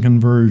sudden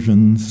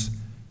conversions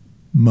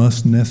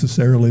must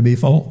necessarily be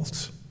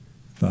false.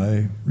 If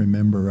I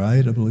remember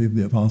right, I believe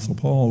the Apostle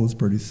Paul was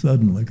pretty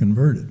suddenly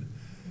converted.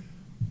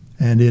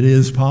 And it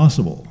is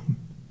possible.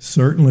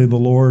 Certainly the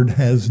Lord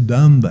has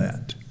done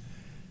that.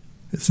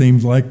 It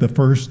seems like the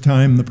first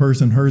time the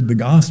person heard the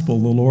gospel,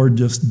 the Lord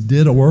just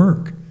did a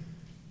work.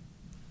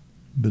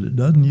 But it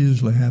doesn't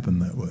usually happen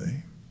that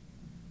way.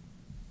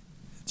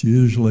 It's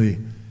usually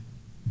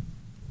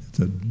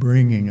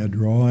a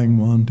drawing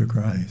one to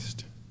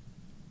Christ.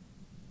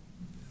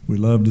 We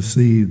love to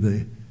see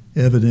the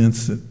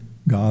evidence that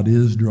God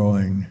is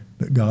drawing,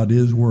 that God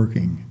is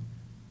working.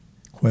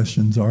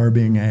 Questions are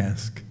being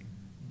asked.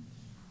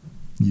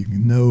 You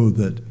can know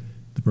that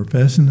the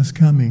profession is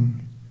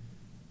coming.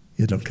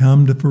 It'll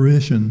come to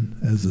fruition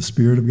as the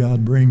Spirit of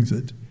God brings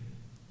it.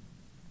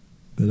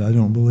 But I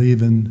don't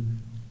believe in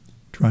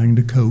trying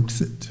to coax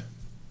it.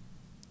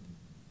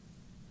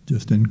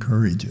 Just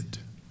encourage it.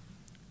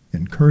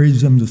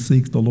 Encourage them to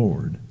seek the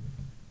Lord.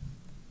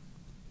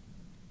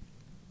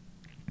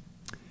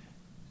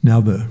 Now,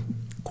 the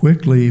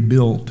quickly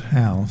built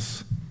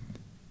house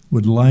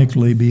would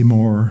likely be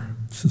more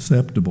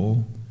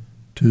susceptible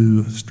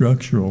to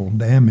structural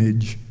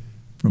damage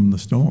from the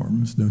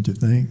storms, don't you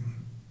think?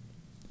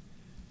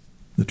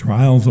 The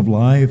trials of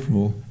life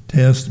will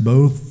test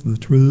both the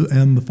true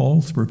and the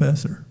false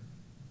professor.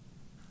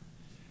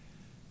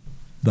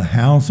 The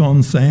house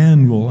on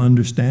sand will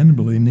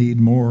understandably need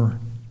more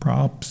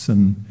props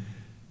and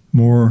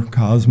more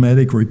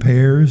cosmetic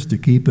repairs to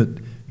keep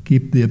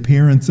the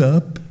appearance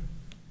up.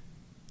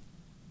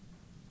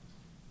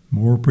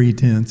 More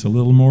pretense, a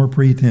little more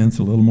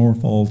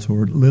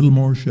falsehood, a little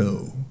more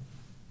show.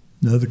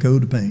 Another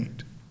coat of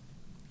paint.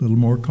 A little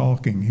more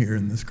caulking here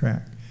in this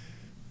crack.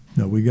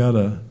 No, we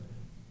gotta,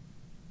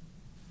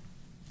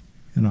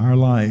 in our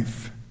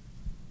life,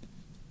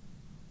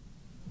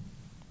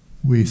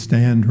 we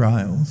stand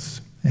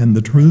trials. And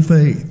the true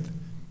faith,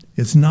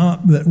 it's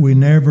not that we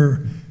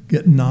never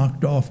get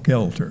knocked off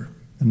kilter.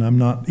 And I'm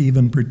not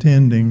even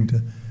pretending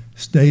to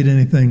state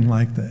anything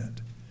like that.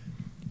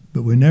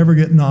 But we never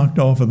get knocked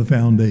off of the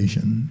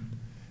foundation.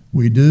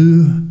 We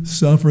do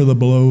suffer the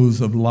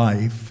blows of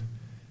life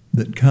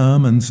that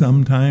come, and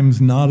sometimes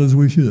not as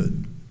we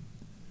should.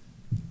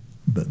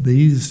 But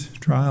these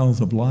trials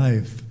of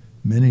life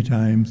many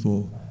times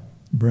will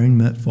bring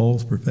that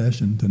false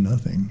profession to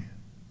nothing.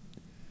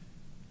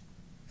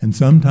 And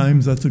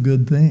sometimes that's a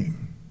good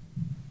thing,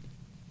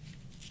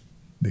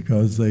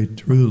 because they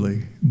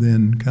truly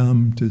then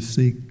come to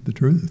seek the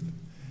truth.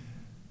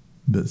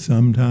 But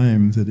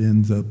sometimes it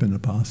ends up in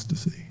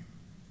apostasy.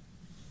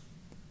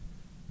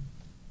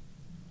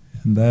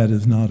 And that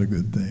is not a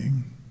good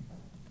thing.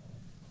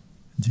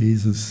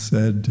 Jesus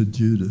said to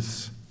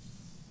Judas,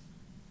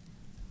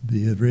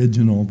 the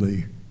original,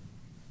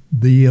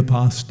 the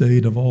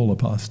apostate of all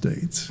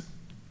apostates.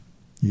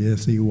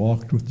 Yes, he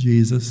walked with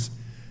Jesus.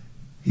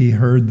 He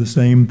heard the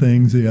same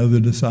things the other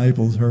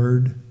disciples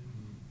heard.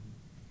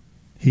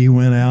 He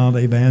went out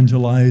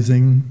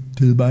evangelizing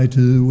 2 by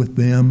 2 with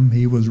them.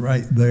 He was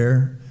right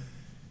there.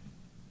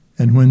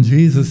 And when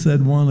Jesus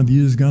said, one of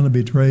you is going to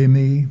betray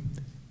me,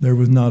 there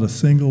was not a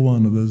single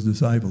one of those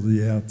disciples.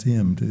 Yeah, it's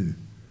him too.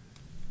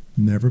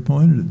 Never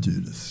pointed at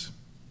Judas.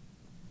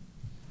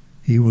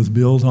 He was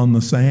built on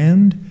the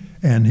sand,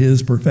 and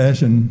his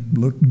profession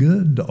looked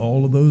good to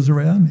all of those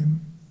around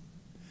him.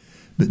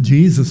 But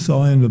Jesus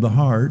saw into the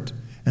heart,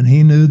 and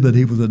he knew that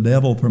he was a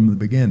devil from the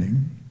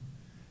beginning.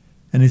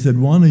 And he said,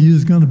 one of you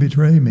is going to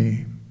betray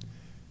me.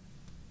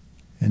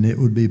 And it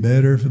would be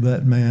better for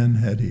that man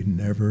had he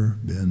never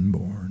been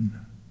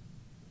born.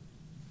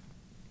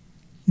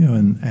 You know,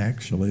 and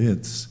actually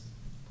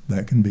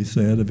that can be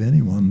said of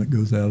anyone that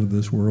goes out of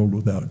this world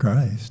without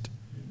Christ.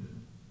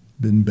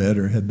 Been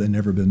better had they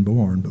never been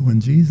born. But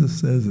when Jesus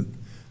says it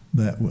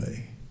that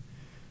way,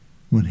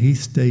 when he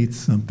states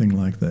something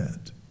like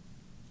that,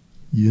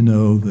 you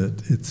know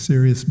that it's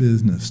serious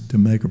business to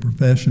make a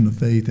profession of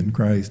faith in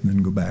Christ and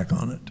then go back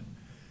on it.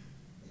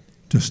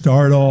 To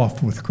start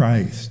off with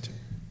Christ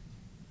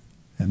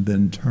and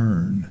then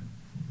turn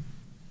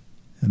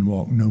and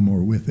walk no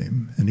more with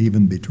him and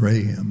even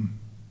betray him.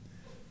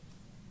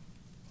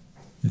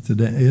 It's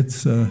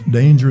a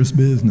dangerous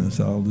business,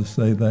 I'll just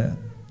say that.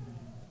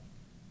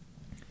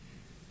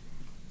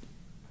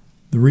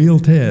 The real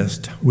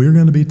test, we're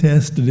going to be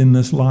tested in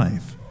this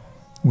life.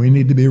 We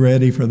need to be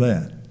ready for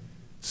that.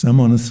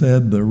 Someone has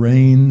said the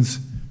rains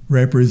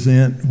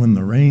represent, when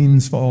the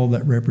rains fall,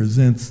 that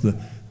represents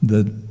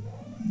the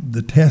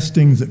the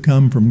testings that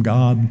come from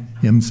God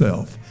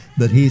himself,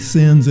 that he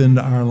sends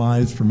into our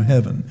lives from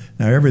heaven.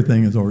 Now,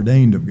 everything is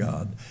ordained of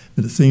God,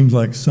 but it seems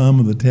like some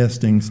of the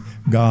testings,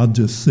 God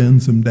just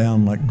sends them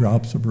down like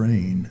drops of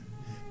rain,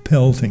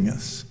 pelting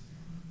us.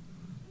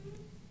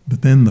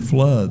 But then the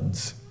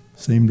floods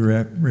seem to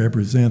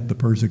represent the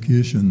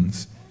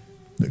persecutions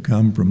that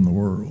come from the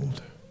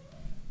world.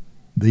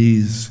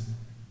 These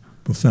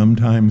will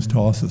sometimes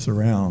toss us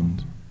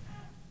around.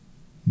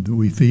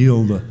 We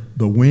feel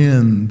the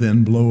wind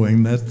then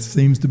blowing. That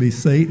seems to be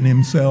Satan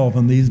himself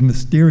and these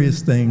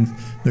mysterious things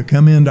that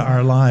come into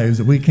our lives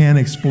that we can't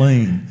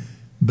explain.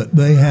 But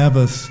they have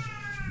us,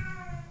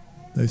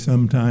 they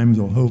sometimes,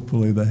 or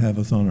hopefully they have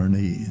us on our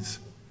knees.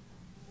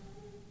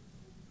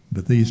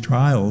 But these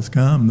trials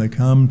come. They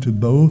come to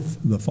both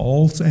the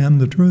false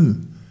and the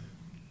true.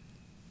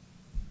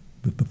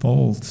 But the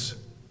false,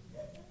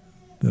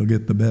 they'll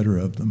get the better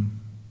of them.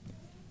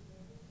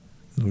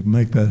 It'll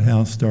make that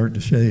house start to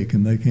shake,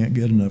 and they can't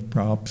get enough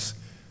props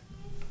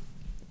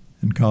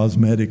and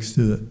cosmetics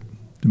to it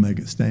to make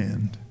it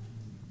stand.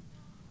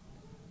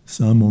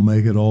 Some will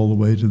make it all the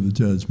way to the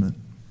judgment,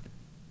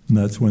 and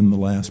that's when the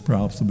last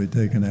props will be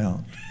taken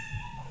out,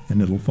 and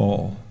it'll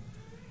fall.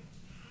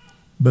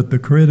 But the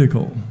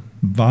critical,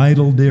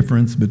 vital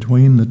difference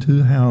between the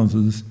two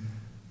houses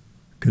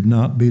could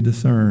not be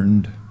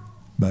discerned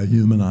by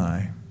human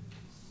eye.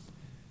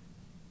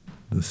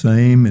 The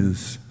same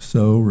is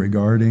so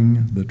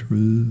regarding the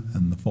true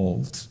and the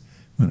false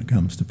when it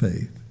comes to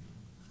faith.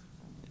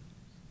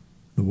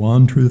 The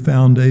one true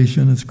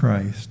foundation is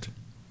Christ.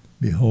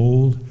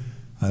 Behold,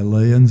 I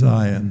lay in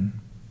Zion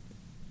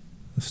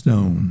a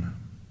stone,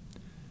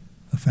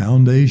 a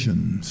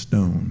foundation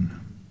stone,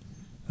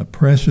 a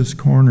precious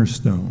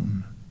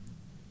cornerstone,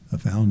 a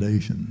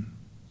foundation.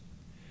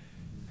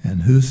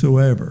 And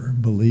whosoever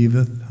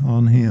believeth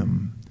on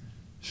him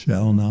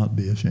shall not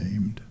be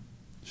ashamed,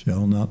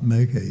 shall not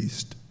make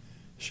haste,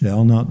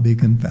 shall not be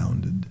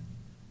confounded.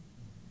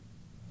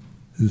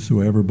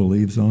 Whosoever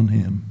believes on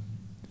him.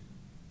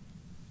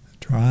 A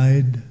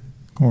tried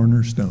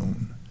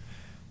cornerstone.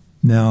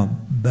 Now,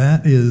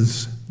 that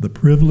is the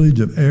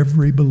privilege of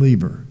every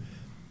believer,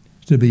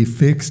 to be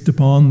fixed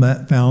upon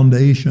that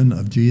foundation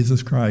of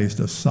Jesus Christ,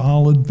 a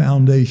solid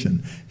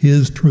foundation,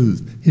 his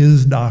truth,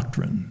 his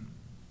doctrine,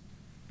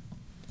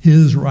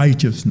 his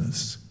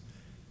righteousness.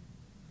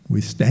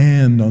 We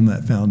stand on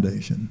that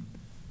foundation.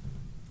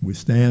 We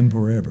stand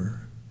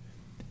forever.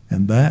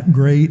 And that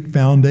great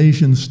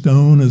foundation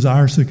stone is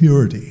our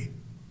security.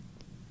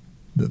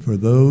 But for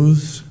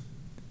those,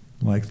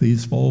 like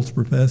these false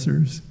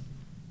professors,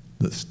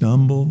 that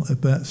stumble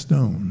at that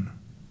stone,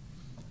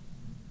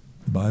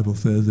 the Bible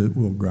says it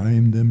will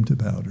grind them to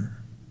powder.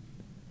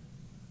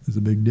 There's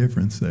a big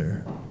difference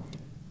there.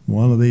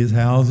 One of these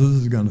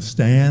houses is going to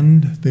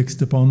stand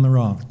fixed upon the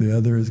rock. The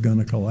other is going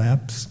to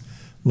collapse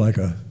like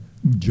a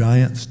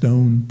giant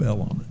stone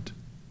fell on it.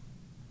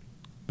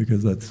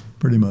 Because that's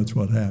pretty much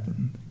what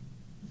happened.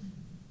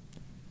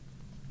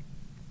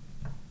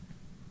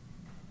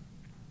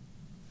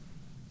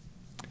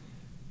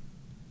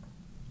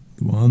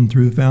 The one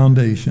true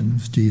foundation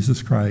is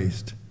Jesus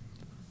Christ.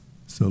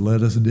 So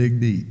let us dig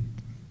deep.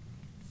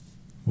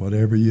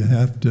 Whatever you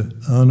have to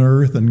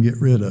unearth and get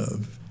rid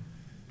of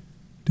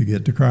to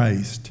get to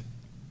Christ,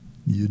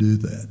 you do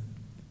that.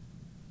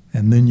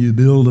 And then you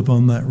build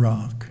upon that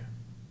rock,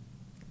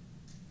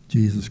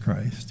 Jesus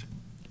Christ.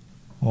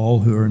 All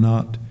who are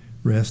not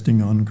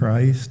resting on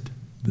Christ,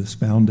 this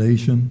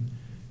foundation,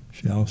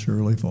 shall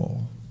surely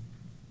fall.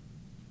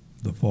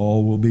 The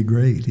fall will be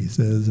great, he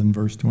says in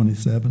verse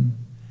 27.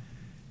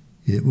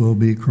 It will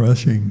be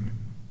crushing.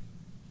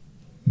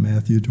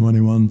 Matthew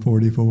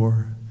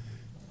 21:44.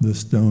 The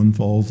stone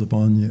falls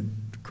upon you,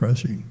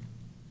 crushing.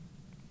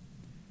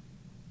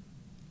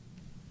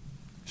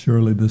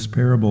 Surely this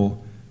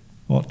parable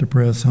ought to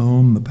press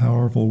home the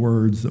powerful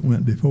words that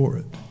went before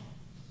it.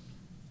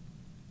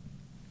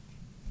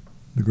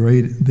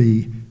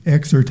 The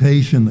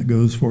exhortation that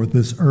goes forth,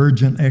 this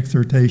urgent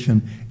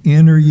exhortation,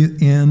 enter you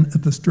in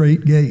at the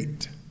strait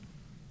gate.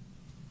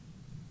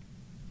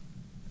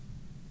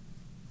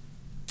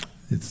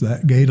 It's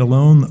that gate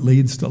alone that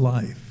leads to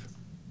life.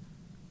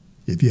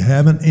 If you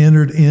haven't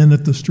entered in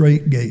at the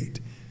strait gate,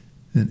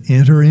 then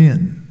enter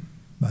in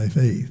by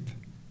faith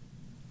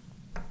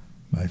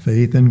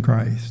in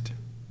Christ.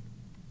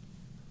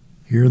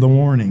 Hear the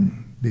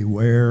warning,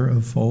 beware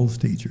of false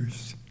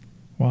teachers.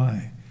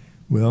 Why?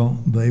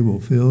 Well, they will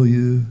fill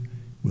you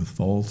with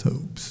false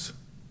hopes,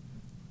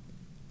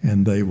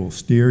 and they will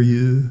steer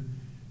you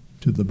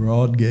to the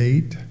broad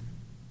gate,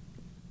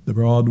 the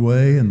broad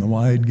way and the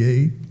wide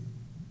gate,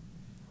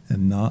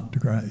 and not to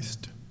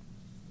Christ,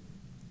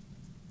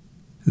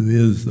 who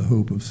is the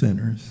hope of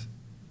sinners.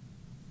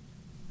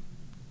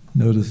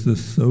 Notice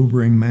this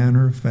sobering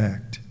matter of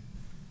fact.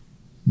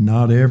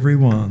 Not every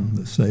one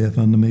that saith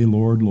unto me,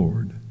 Lord,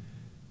 Lord,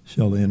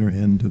 shall enter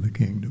into the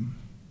kingdom.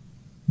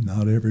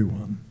 Not every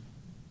one.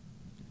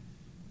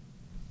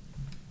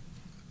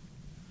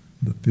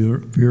 The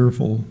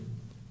fearful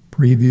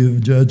preview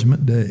of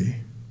Judgment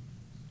Day.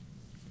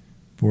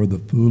 for the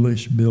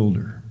foolish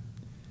builder.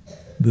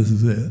 This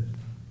is it.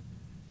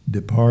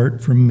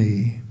 Depart from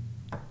me,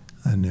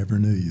 I never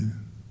knew you.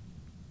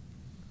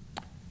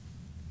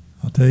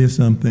 I'll tell you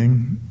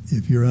something,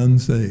 if you're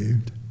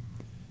unsaved,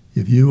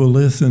 if you will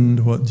listen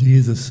to what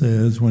Jesus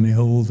says when he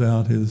holds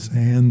out his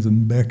hands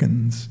and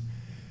beckons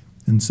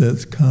and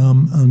says,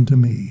 come unto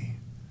me,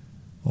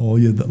 all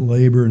you that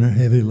labor and are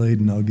heavy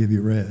laden, I'll give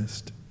you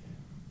rest.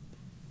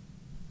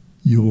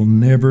 You will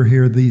never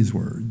hear these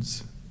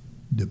words,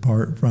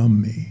 depart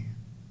from me,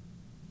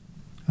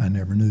 I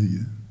never knew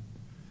you.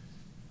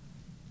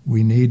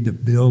 We need to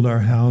build our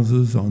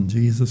houses on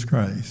Jesus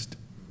Christ,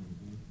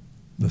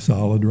 the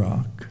solid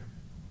rock.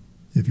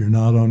 If you're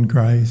not on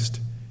Christ,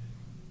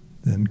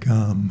 then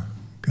come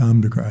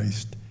to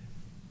Christ.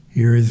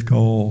 Hear his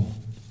call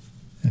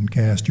and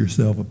cast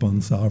yourself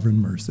upon sovereign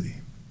mercy.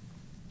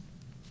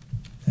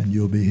 And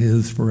you'll be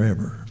his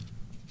forever.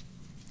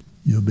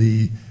 You'll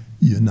be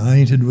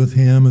united with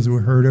him, as we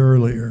heard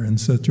earlier, in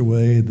such a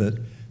way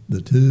that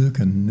the two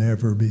can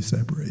never be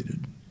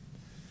separated.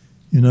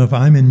 You know, if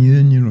I'm in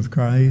union with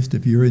Christ,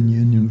 if you're in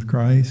union with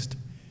Christ,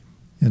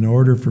 in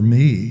order for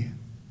me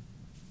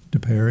to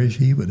perish,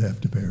 he would have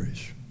to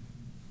perish.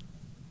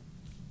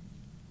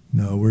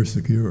 No, we're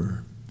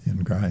secure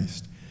in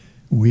Christ.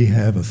 We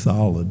have a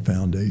solid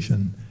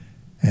foundation,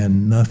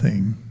 and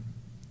nothing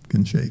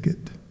can shake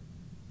it.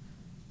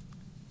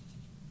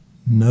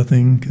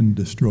 Nothing can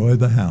destroy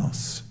the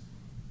house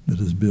that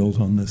is built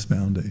on this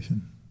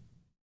foundation.